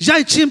Tineti,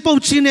 Jai Chimpo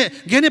Chine,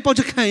 Genepo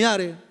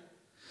Kayare.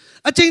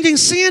 A changing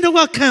scene of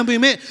what can be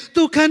made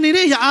to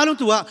Canada, Alon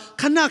to a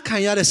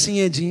Kanakayare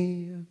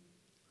singing.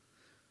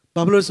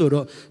 Pablo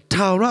Soro,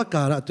 Taura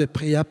Gara to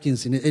pay up in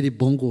Eddie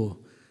Bongo,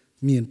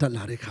 me and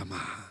Talare Kama.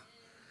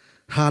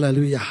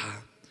 Hallelujah.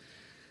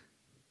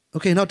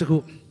 Okay, now to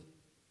go.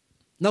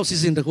 Now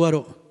season the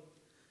Guaro.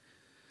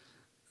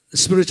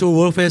 Spiritual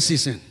warfare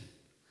season.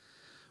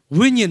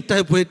 Winning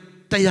type with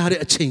Tayare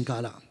a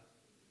chinkala.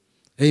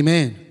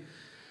 Amen.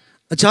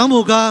 A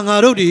Chamuga,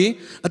 Narodi,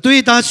 a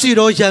Tuita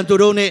Shiro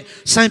Yanturone,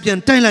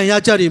 Sampian Thailand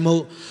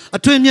Yajarimo, a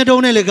twin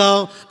Yadone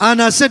Legal,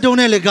 Anna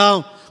Sedone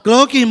Legal,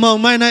 Gloki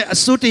Mount Mina,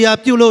 Sutia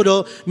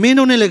Pulodo,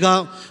 Minone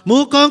Legal,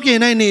 Mukonki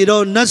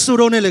Nido,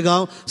 Nasurone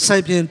Legal,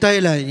 Sampian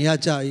Thailand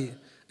Yajai.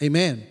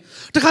 Amen.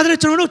 The Cadre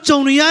Toronto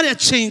Choniare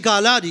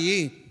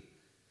Chingaladi.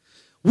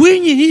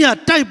 Winning ya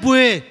type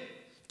way,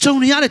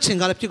 Choniare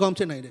Chingala Picom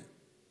tonight.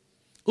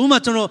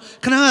 Umatono,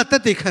 Kana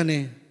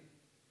Tatikane.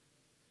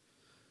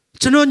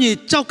 Chanoni,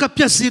 Chauka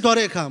Piasi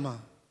Dorekama.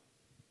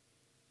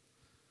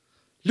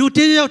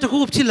 Lutia to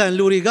Hoop Chilla and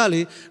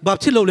Lurigali,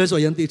 Baptilo Les or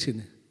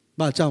Yantichin,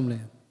 Bachamle.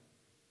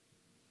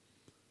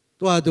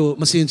 Tuado,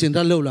 Machine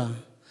Chinda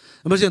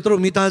Imagine through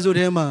Mitazu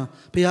Hema,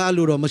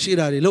 Pialuro,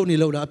 Mashira, Loni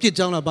Loda,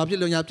 Pijana,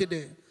 Babylon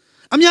Yapide.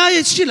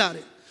 Amia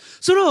Shilari.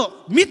 So,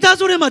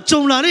 Mitazurema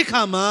Chomla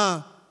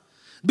Rekama.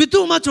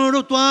 Bitu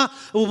Machoro Tua,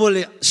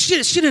 Ubole,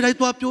 Shiri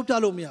Tua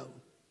Putalomia.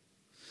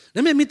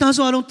 Let me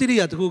Mitazo Alon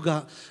Tiria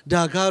Tuga,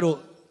 Dagaro,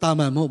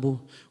 Tama Mobu,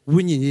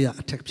 winning ya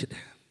attacked.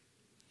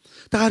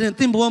 Taran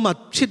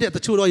Timbuama, Chit at the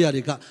Churo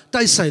Yarika,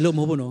 Taisilo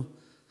Mobono,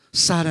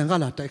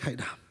 Sarangala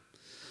Taikaida.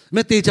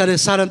 Metijare,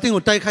 Saranting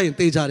or Taikai and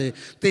Tejare,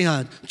 they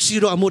had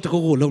Chiro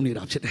Amotako lonely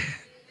up today.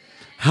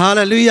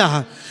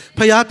 Hallelujah.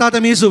 Payata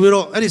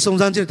Misuviro, Edison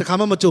Sanchez, the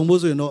Kamamacho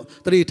Musuno,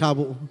 3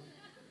 tabu.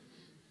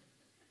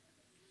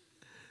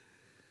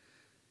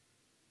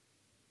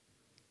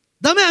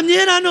 Dame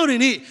Amira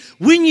Norini,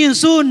 winning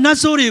so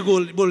Nasori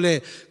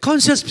Bulle,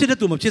 conscious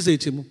Pilatum of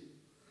Chisimu.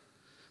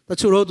 The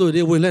Churoto,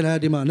 they will let her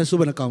demand a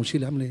super account, she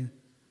lamely.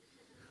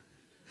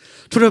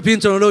 To the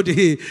Pinto,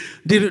 the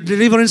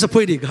deliverance of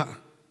Poedica.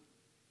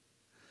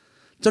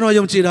 General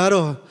Yom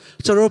Chiraro,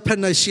 Charo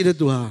Penna Shida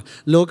to her,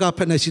 Loga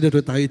Penna Shida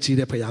to Taichi,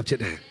 the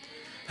Payapche.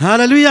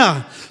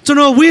 Hallelujah. To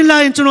know we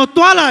line, to know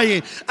Twala,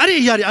 Ari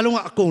Yari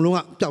Alonga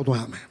Konga,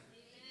 Tauham.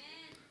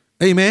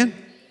 Amen.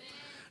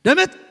 The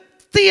met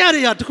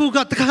Tiaria to cook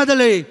at the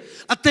Kadale,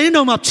 at the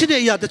Enoma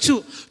Chidea, the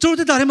two, to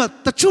the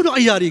Darima, the Chudo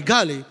Ayari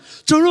Gali,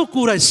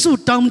 Chorokura,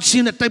 suit down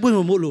chin at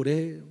Taibu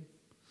Mulure.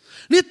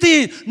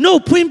 No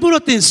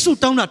Puimburatin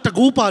suit down at the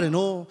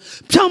Goparino.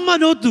 Pama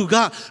no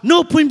Duga,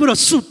 no Puimbura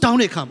suit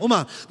down a come.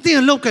 Oma, they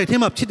locate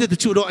him up to the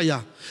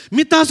Churoya.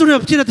 Mitasu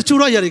of Chida the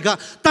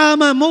Churayariga,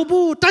 Tama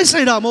Mobu,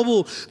 Taisada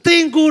Mobu,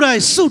 Tengura,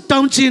 suit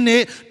down chine,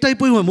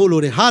 Taipu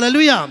Mulure.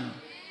 Hallelujah.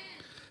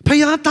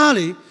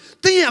 Payatali,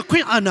 they are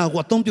quite Anna,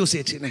 what don't you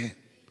say chine?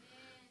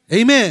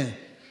 Amen.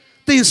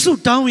 They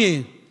suit down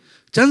in.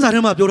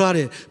 Janzarema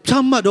Durare,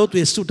 Pama do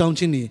to suit down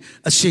chine,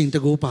 a shame to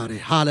go party.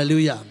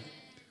 Hallelujah.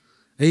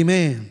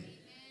 Amen.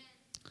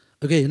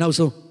 Okay, now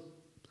so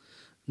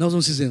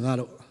season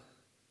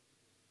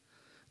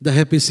the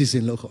happy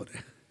season local.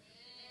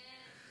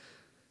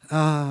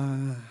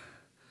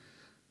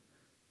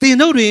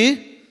 Tinori,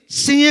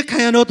 sing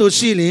Kayano to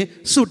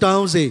Shili, Su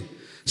down say,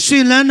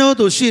 Shilano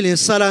to Shili,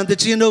 Saran the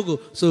Chinogo,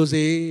 so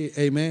say,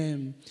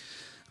 Amen.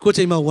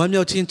 Coachima, 1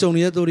 year chin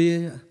Tony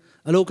Dori,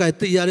 a local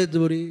Tiare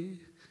Dori,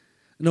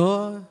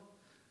 no,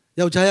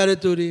 Yaujaya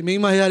Dori,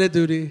 Mima Yare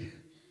Dori.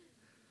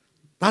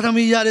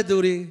 Tatami Yare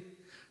Duri.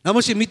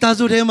 Namoshi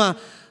Mitazu Hema.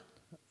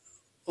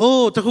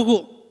 Oh,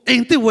 Takuku,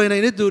 ain't the way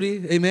I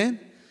Duri. Amen.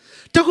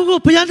 Takuku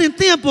Piatin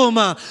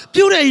Tiapoma,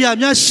 Pure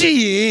Yamya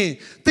Shi,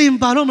 Tim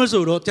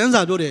Palomazuro,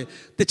 Tanza Dore,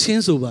 the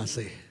Chinsuba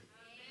say.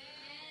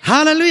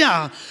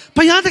 Hallelujah.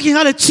 Payataki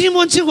had a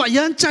Chimon Chiwa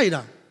Yan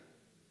China.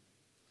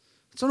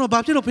 So no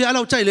Baptino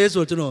Pialo Chiles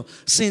or to know,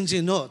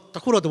 Sinji no,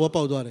 Takura the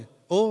Wapau.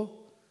 Oh,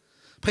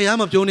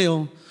 Payama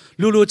Joneo,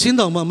 Lulu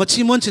Chindoma,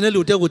 Machimon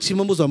Chinelu, there with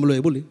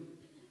Chimamuzamule Bully.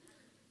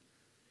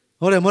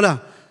 Hold on,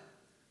 Mola.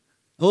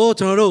 Oh,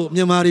 tomorrow,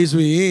 Myanmar is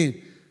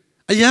we.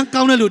 A young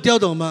counter will tell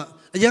them, a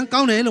young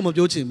counter of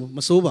Jochim,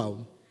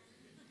 Masoba.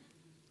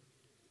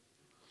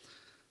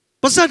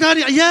 But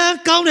Satari, a young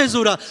counter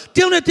Zura,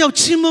 tell me tell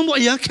Chimum, a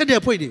young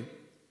cadet poedy.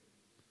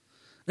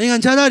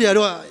 And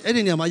Chadaria,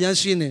 Edinia, my young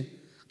shine,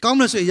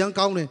 countless a young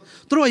counter,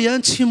 throw a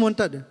young Chimon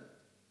Tad.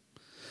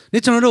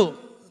 Nitorno,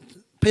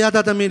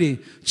 Payata Miri,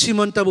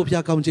 Chimon Tabu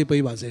Pia County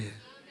Paybaze.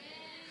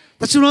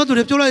 แต่ชุนเราตัวเ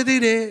ด็บจุฬาได้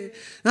เลย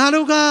งานเรา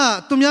ก็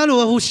ตุ่มยาลู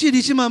หูชีดิ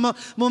ชิมา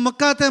มา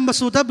กัดแต่มา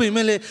สุดท้ายเป็นไ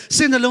ม่เลยเ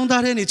ส้นลงตา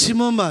เรื่องนี้ชิ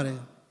มมาเลย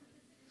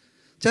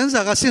จันท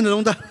ร์ก็เส้นล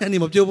งตาเรื่องนี้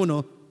มาเจอบุญเนา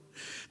ะ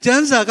จั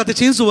นทร์ก็จะ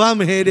ชินสุวาไ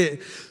ม่เห็นเลย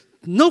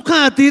นกข้า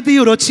ตีอ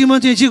ยู่รถชิม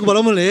จริงๆก็บอกเร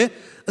าเลย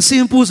สิ่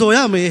งผู้สวย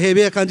ไม่เห็นเ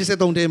บี้ยการที่เส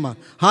ตรงเดมา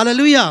ฮาเล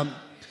ลูยา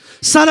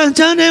สารัน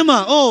จันเดมา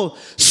โอ้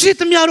ชี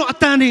ตุ่มยาลูอัต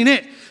ตานี่เนี่ย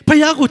พ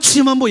ยากุชิ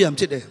มบุยาม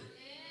จิตเด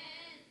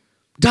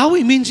ดาวิ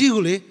มินจี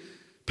กุเลย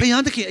พยา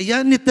นตะกี้ยั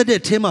นนิตเด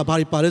เทมาบา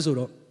ริปาเลสุโร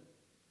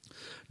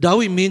ดา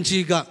วิมินจี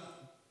กะ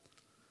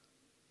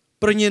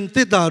ปริญญา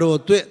ติดาโร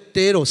ด้วยเต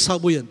โรสาว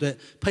บุยันด้วย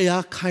พยา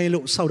ใครโล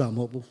สาวดาม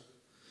บุ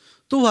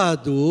ตัว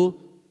ดู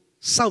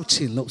สาว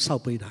ชินโลสาว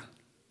ไปดา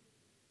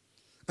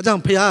อาจาร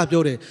ย์พยาพู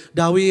ดเลย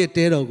ดาวิเต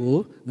โรกู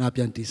งาเปี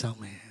ยนตีสาว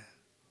เม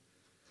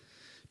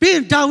เป็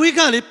นดาวิก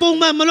ะเลยปง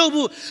มันมาโล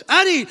บุอั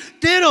นนี้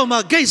เตโรมา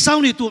เกยสาว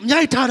นี่ตัวใหญ่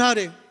ท่าเ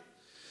ลย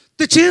แ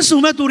ต่เชนสูง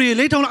แม่ตัวรีเ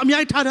ลยทองละใหญ่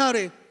ท่าเล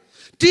ย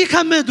ที่ข้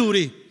ามแม่ตัว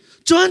รี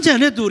จวนเจน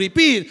เนี่ยตัวรีเ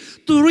ป็น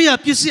ตัวรีอะ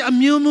พิเศษอ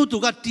มิวมุตัว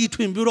ก็ตีท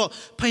วินบิโร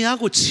พยา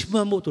กูชิ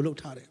มันมุตัวโล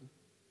ท่าเลย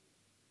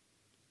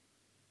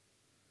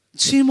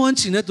ชิมัน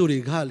ชินเนี่ยตัวรี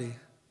กาเลย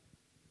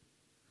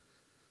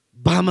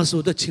บามาสุ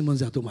ดแต่ชิมัน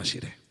จะตัวมาชิ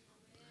เลย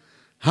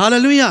ฮาเล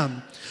ลูยา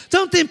จั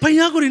งเต็มพ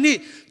ยากูนี่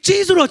จี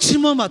สุโรชิ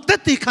มันมาแต่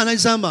ตีขันไอ้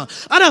ซัมมา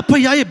อะไรพ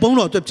ยาရဲ့ဘုံ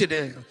တော်အတွက်ဖြစ်တ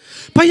ယ်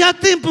พยา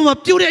เต็มปุ่ม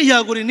พิวเรียยา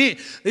กูนี่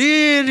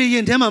เรี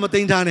ยนเทมาติ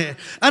งทานเนี่ย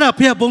อะไรพ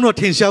ยาบงโน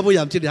ทิ้งชาบุย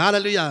ามจิตฮาเล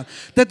ลูยา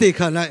แต่ตี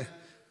ขันไล่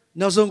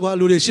น่าสงกว่า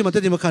ลูเรชิมาแต่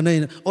ตีมาขันไล่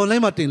ออนไล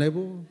น์มาติงไล่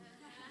บุ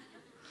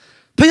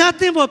พยาเ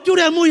ต็มปุ่มพิวเ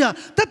รียมุยา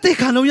แต่ตี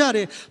ขันเรายาเล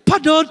ยพัด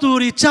ดอตู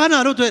รีจานา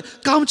เราตัว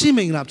ก้าวชิ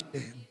มิงรับ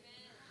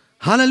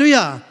ฮาเลลูย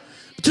า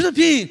จุด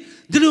ที่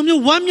เดี๋ยวมี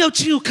วันมี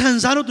ชิวขัน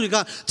ซาเราตัว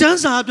ก็จันท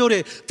ร์สาพิวเรี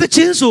ยแต่เช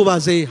นสูบา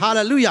เซฮาเล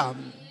ลูยา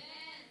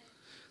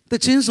แต่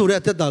เชนสูเรีย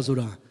แต่ตาสู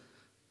รา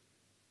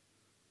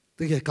แ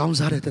ต่แกก้าว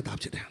ซาเรตตับ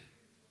จิต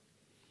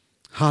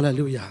ฮาเล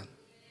ลูยา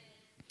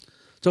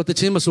จอกแต่เ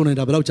ชื่อมาสุนัย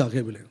ดับเราจากใ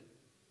ห้ไปเลย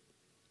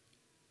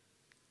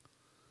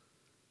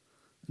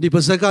ดีภ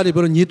าษาการีเป็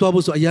นยี่ตัวบุ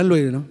ษอายันลอ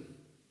ยเลยเนาะ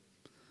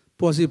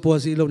ปัว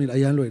ซีเรานี่อา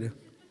ยันลอยเลย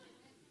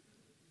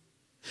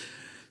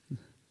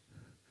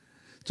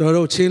จอกเร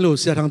าเชื่อเรา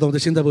เสียทางตรงแต่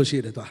เชื่อแต่บุษ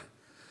เลยตัว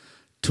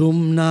ทุม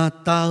นา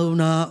ตาว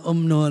นา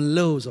นอนเ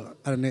ล่าสัก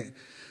อันนี้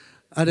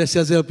อันนี้เสี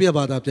ยเปียบ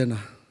าดาเปียนะ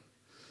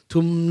ทุ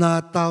มนา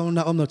ตาวน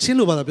านอนชิน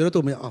ลูบาดาเปียตั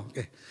วไม่เอาโอเค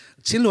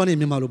ชินลูนี่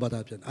มีมาลูบาดา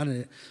เปียอัน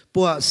นี้ปั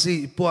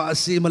ว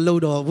ซีมันเล่า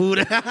ดอกบูเ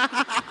ลย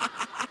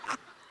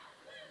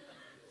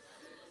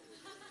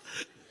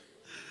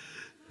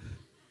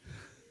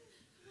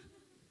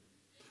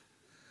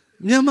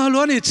มีมาลู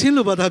นี่ชิน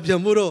ลูบาดาเปีย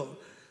มูโร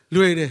ร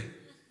วยเลย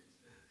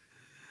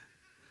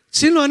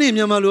ชินลูนี่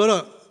มีมาลูโร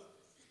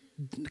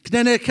เ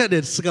นี่ยแค่เด็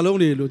ดสกัลลง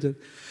เลยรู้จัก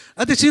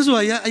อันที่ชินสุ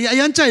อา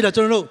ยันใจละจ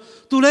นเรา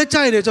ตัวเล็กใจ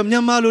เลยจนยั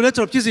งมารู้แล้วจ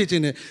บที่สิ่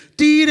งนี้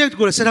ตีเล็ก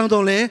กูเลยเสียทางตร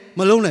งเลยม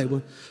าลงไหนบุ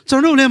จน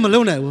เราเลยมาล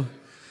งไหนบุ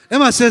เอ็ม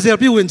มาเสีย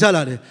พี่วินชาล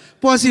ะเลย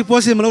ปัว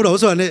ซีมาลงเรา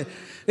ส่วนนี้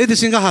เอ็ดที่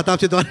ชินก็หาตาม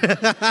ชิดตัว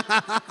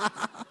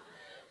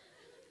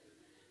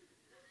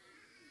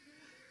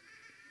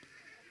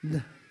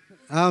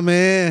อาเม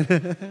น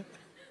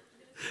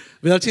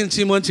เวลา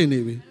ชินมันชิน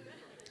นี่บิ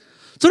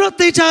จนเรา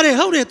ตีชาเลยเ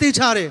ขาเนี่ยตี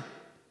ชาเลย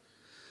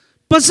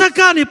ภาษาก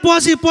ารนี่ปัว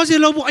ซี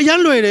เราบุอายัน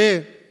รวยเลย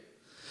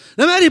แ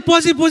ล้วแม่ที่ปัว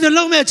ซีเร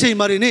าแม่ชิม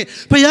มาเลยนี่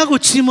พยากุ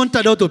ชิมันตั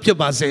ดเอาตัวเพียบ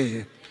บาเซ่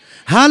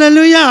ฮาเล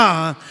ลูยา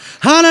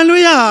ฮาเลลู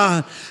ยา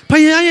พ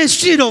ยาเย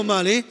ชิโรมา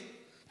เลย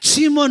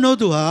ชิมันโน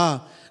ตัว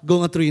กง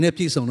อัตรีเนี่ย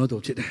พี่ส่งโนตัว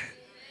ชิด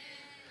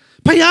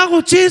พยากุ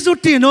เจสุ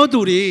ติโนตั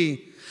วดี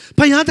พ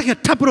ยาตะแค่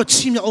ทับรถ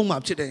ชิมยาองมา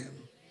ชิด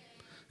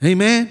เห็นไ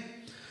หม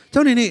เจ้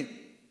านี่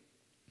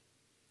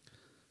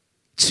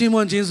ชิมั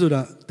นจินสุด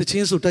าแต่จิ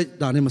นสุดได้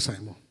ด่าเนี่ยมาใส่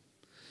หมด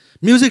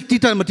มิวสิกติ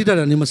ดมาติดอะไ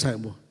รนี่มาใส่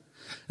หมด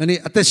อันนี้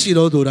อัตชิโร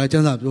ตัวได้จั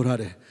งหวะพูดอะ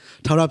ไร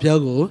ท้าวราพยา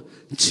กุ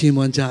ชิ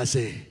มันจ้าเ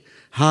ซ่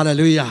ฮาเล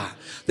ลูยา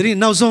แต่นี่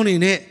นาวซงนี่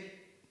เนี่ย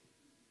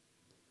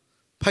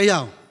พยายา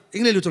มอั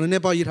งกฤษรู้จักเนี่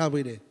ยพอยี่ท่าไป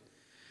เลย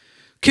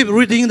keep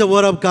reading the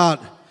word of God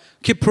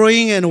keep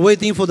praying and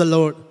waiting for the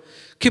Lord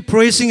keep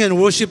praising and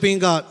worshiping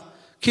God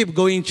keep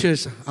going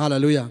church ฮาเล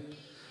ลูยา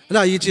อะไร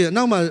ยี่จี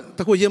นั่งมาต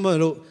ะคุยเยี่ยมมา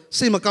ลูกเ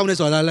สียมาเก้าใน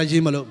สอยอะไร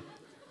ยี่มาลูก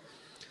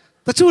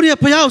แต่ช่วงนี้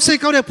พยายามเสีย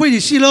เก้าเนี่ยพูด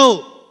ดีสิลูก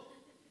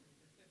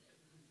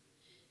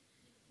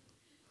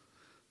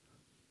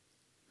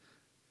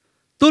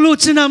ตัวลูก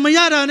จินาไม่ย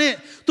ากเนี่ย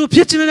ตัว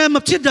พิจารณาไม่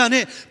พิจารณาเ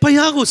นี่ยพย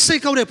ากุเสก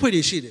เขาได้พูด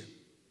ดีสิเลย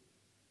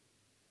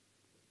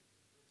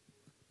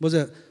บ่ใ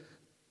ช่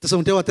แต่สม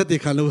มติว่าแต่ติ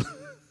ขันลูก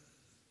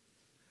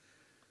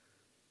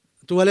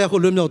ตัวอะไรเขา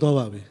เริ่มยาวตัว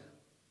บ้าไป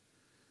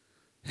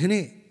เห็น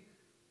นี่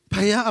พ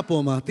ยาอปอ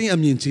มาที่อา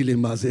มีนจีเล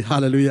มาเซ่ฮา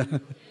เลลูยา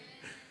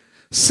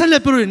เซเล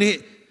บรีนี่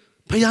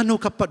พยาโน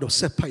กับปัดโดเ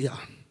ซพยา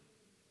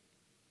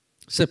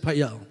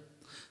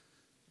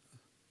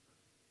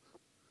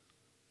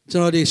ကျွ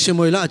န်တော်ဒီရှင်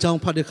မွေလာအကြော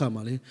င်းဖတ်တဲ့ခါ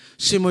မှာလေ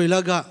ရှင်မွေလာ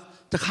က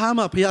တခါ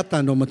မှဖះတ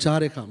န်တော်မချ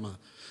တဲ့ခါမှာ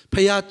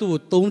ဖះသူ့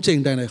ကို3ချိန်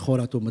တိုင်လိုက်ခေါ်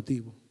တာသူမသိ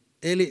ဘူး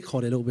အဲ့လေ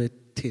ခေါ်တယ်လို့ပဲ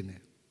ထင်တ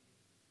ယ်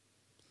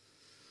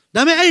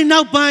ဒါပေမဲ့အဲ့ဒီ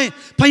နောက်ပိုင်း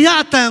ဖះ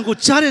အတန်ကို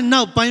ချတဲ့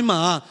နောက်ပိုင်းမှာ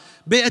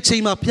ဘယ်အချိ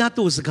န်မှာဖះ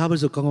သူ့စကားပဲ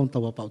ဆိုကောင်းကောင်း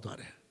တော်ပေါက်သွား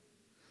တယ်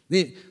ဒီ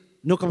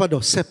နှုတ်ကပတ်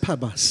တော်ဆက်ဖတ်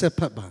ပါ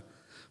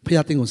ဖခ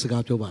င်တင်ကိုစ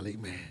ကားပြောပါလိ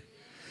မ့်မယ်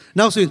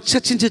နောက်ဆိုရင်ချ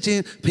က်ချ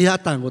င်းဖခင်အ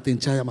တန်ကိုသင်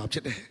ကြားရမှာဖြ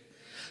စ်တယ်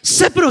ဆ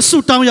က်ပြီးတော့ဆု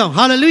တောင်းရအောင်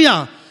ဟာလေလုယာ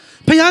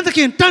ဖခင်သခ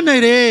င်တတ်နို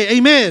င်တယ်အာ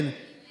မင်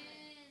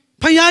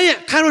ဖခင်ရဲ့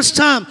Kairos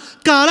time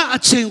ကာလအ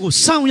ချိန်ကို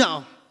စောင့်ရအော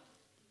င်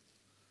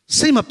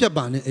စိတ်မပြတ်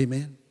ပါနဲ့အာမ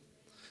င်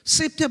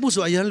စိတ်ပြတ်ဖို့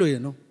ဆိုအရန်လွယ်ရ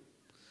နော်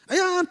အ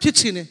ရန်ဖြစ်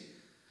ချင်တယ်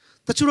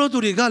တချို့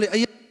တို့တွေကလေ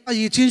အ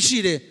ရည်ချင်းရှိ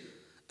တယ်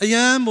အရ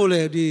န်မို့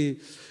လေဒီ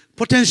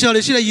potential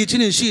ရှိတယ်ရည်ချ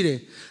င်းတွေရှိတယ်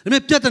ဒါပေ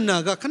မဲ့ပြဿနာ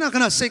ကခ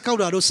ဏစိတ်ကောက်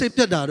တာတို့စိတ်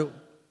ပြတ်တာတို့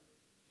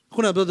ခု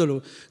နပြောသလို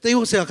တင်း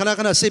ဟုတ်ဆရာခ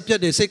ဏစိတ်ပြတ်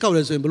တယ်စိတ်ကောက်တ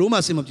ယ်ဆိုရင်ဘလို့မှ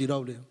စိတ်မပြေ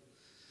တော့ဘူးလေ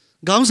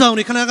ခေါင်းဆောင်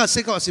တွေခဏစိ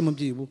တ်ကောက်အစိတ်မ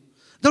ပြေဘူး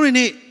တို့တွေ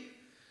နေ့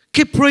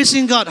keep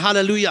praising God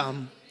hallelujah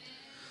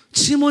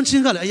ချီးမွမ်းခြ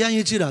င်းကလည်းအရန်ရ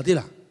ည်ကြည်တာသိ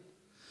လား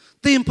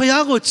တင်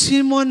ဖျားကို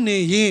ချီးမွမ်းနေ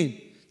ရင်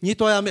ညှိ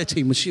တော်ရမယ့်အချိ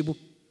န်မရှိဘူး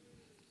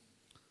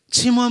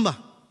ချီးမွမ်းပါ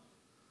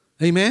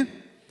အာမင်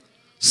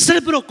ဆ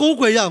က်ပြီးတော့ကိုး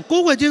ကွယ်ရအောင်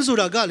ကိုးကွယ်ခြင်းဆို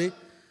တာကလေ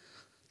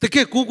တက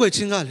ယ်ကိုးကွယ်ခြ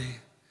င်းကလေ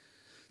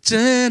ကျွ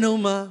န်တော်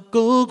မှာ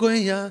ကိုးကွယ်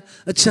ရ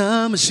အချ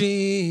မ်းမရှိ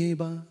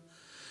ပါ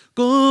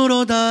ကို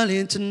တော်သားလ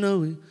င်ကျွန်တော်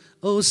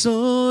အိုး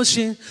ဆိုရှ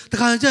င်တ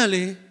ခါကြ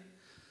လေ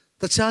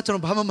တခြားကျွန်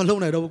တော်ဘာမှမလု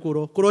ပ်နိုင်တော့ဘူးကို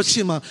တော်ရှ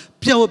င်မှာ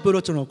ပြတ်ဝတ်ပြီး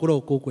တော့ကျွန်တော်ကို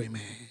တော်ကိုးကွယ်မ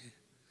ယ်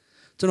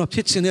ကျွန်တော်ဖြ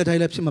စ်ချင်တဲ့အတို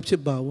င်းလည်းဖြစ်မှာဖြ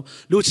စ်ပါဘူး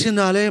လူချင်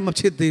တာလည်းမ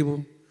ဖြစ်သေး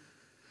ဘူး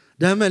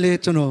ဒါမှလည်း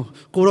ကျွန်တော်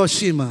ကိုတော်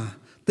ရှင်မှာ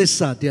သစ္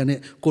စာတရားနဲ့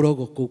ကိုတော်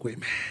ကိုကိုးကွယ်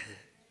မယ်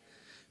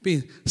ပြီး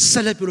ဆ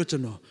က်လက်ပြီးတော့ကျွ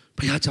န်တော်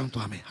ဘုရားကြောင့်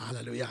သွားမယ်ဟာ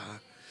လေလုယာ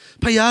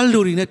ဖခင်လူ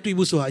တွေနဲ့တွေ့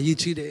ဖို့ဆိုတာအရေး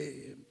ကြီးတယ်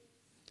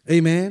အာ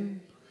မင်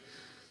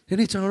ဒီ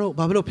နေ့ကျွန်တော်တို့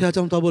ဘာဖြစ်လို့ဖခင်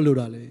ကြောင့်သွားဖို့လို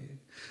တာလဲ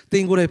တ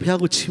င်ကိုယ်တိုင်ဖခင်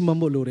ကိုချီးမွမ်း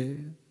ဖို့လိုတယ်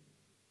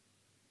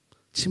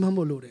ချီးမွမ်း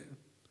ဖို့လိုတယ်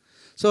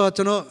ဆိုတော့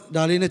ကျွန်တော်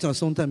ဒါလေးနဲ့ကျွန်တော်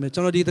ဆုံးသတ်မယ်ကျွ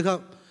န်တော်ဒီတစ်ခါ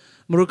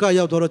မရုက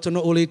ရောက်တော့ကျွန်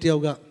တော်အိုလေးတယော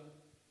က်က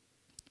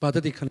ဘာတ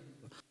တိခဏ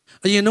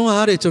အရင်တော့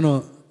ဟာတဲ့ကျွန်တော်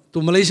သူ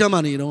မလေးရှားမှာ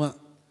နေတော့က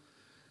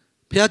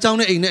ဖခင်ကြောင့်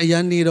နဲ့အိမ်နဲ့အရ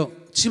န်နေတော့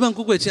ချီးမွမ်း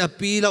ကိုယ်ွယ်ခြင်းအ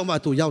ပြီးလောက်မှ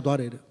သူရောက်သွား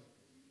တယ်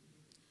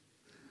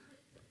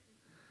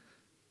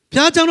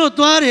ဖျားကြောင့်တော့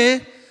သွားတယ်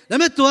ဒါပေ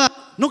မဲ့ तू က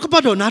နှုတ်ကပ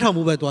တ်တော်နားထောင်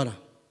မှုပဲသွားတာဒါ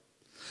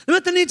ပေ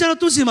မဲ့တနေ့ကျတော့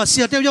သူ့စီမှာဆ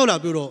ရာတယောက်ရောက်လာ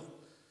ပြီးတော့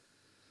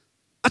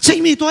အချိ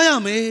န်မီသွားရ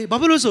မယ်ဘာ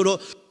ဖြစ်လို့ဆိုတော့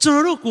ကျွန်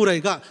တော်တို့ကိုယ်တို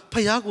င်က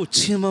ဖျားကို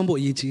ချီးမွမ်းဖို့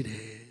အရေးကြီးတ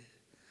ယ်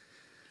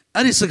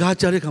အဲ့ဒီစကား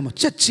ကြားတဲ့အခါမှာ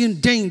ချက်ချင်း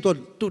ဒိန်တော့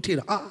သူ့ထိ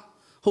တာ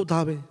ဟုတ်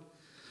သားပဲ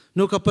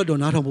နှုတ်ကပတ်တော်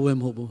နားထောင်ဖို့ပဲ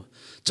မဟုတ်ဘူး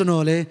ကျွန်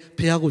တော်လည်း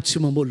ဖျားကို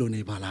ချီးမွမ်းဖို့လို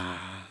နေပါ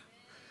လား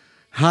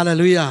ဟာလေ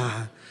လုယာ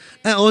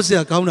အော်ဆ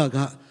ရာကောင်းတာက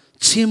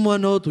ချီးမွ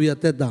မ်းတော်သူရဲ့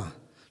သက်တာ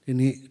ဒီ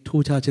နေ့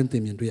ထိုးချခြင်းသ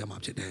င်မြင်တွေ့ရမှာ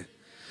ဖြစ်တယ်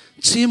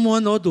ချီးမွ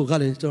မ်းတော်သူက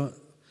လည်းကျွန်တော်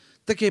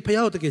တကယ်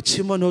ဖျားကိုတကယ်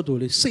ချီးမွမ်းတော်သူ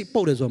လေစိတ်ပု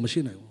တ်တယ်ဆိုတာမရှိ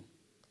နိုင်ဘူး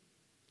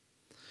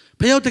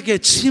ဖျားကိုတကယ်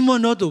ချီးမွ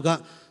မ်းတော်သူက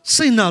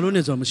စိတ်နာလို့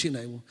နေဆိုတာမရှိ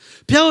နိုင်ဘူး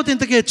ဖျားကိုတင်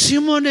တကယ်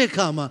ချီးမွမ်းတဲ့အ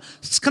ခါမှာ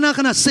ခ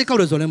ဏစိတ်ကောက်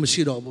တယ်ဆိုတာလည်းမ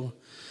ရှိတော့ဘူး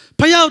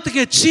ဖျားကိုတက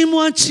ယ်ချီးမွ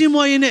မ်းရ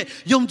င်းနဲ့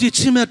ယုံကြည်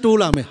ခြင်းနဲ့တိုး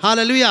လာမယ်ဟာ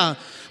လေလုယာ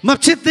မ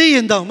ဖြစ်သေးရ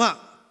င်တော့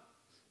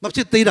မဖြ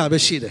စ်သေးတာပဲ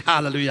ရှိတယ်ဟာ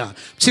လေလုယာ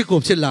ဖြစ်ကို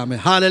ဖြစ်လာမယ်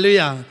ဟာလေလု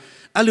ယာ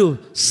အဲ့လို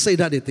စိတ်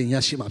ဓာတ်တွေသင်ရ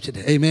ရှိမှာဖြစ်တ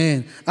ယ်အာမင်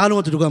အား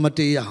လုံးတို့ကမ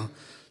တေးရအောင်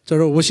ကျွန်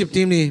တော် worship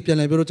team တွေပြန်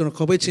လည်ပြီးတော့ကျွန်တော်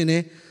ခေါ်ပေးခြင်း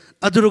နဲ့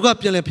အတူတူက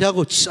ပြန်လည်ဘုရား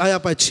ကိုအားရ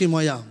ပိုက်ချီးမွ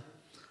မ်းရအောင်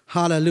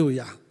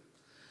hallelujah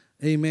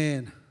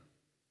amen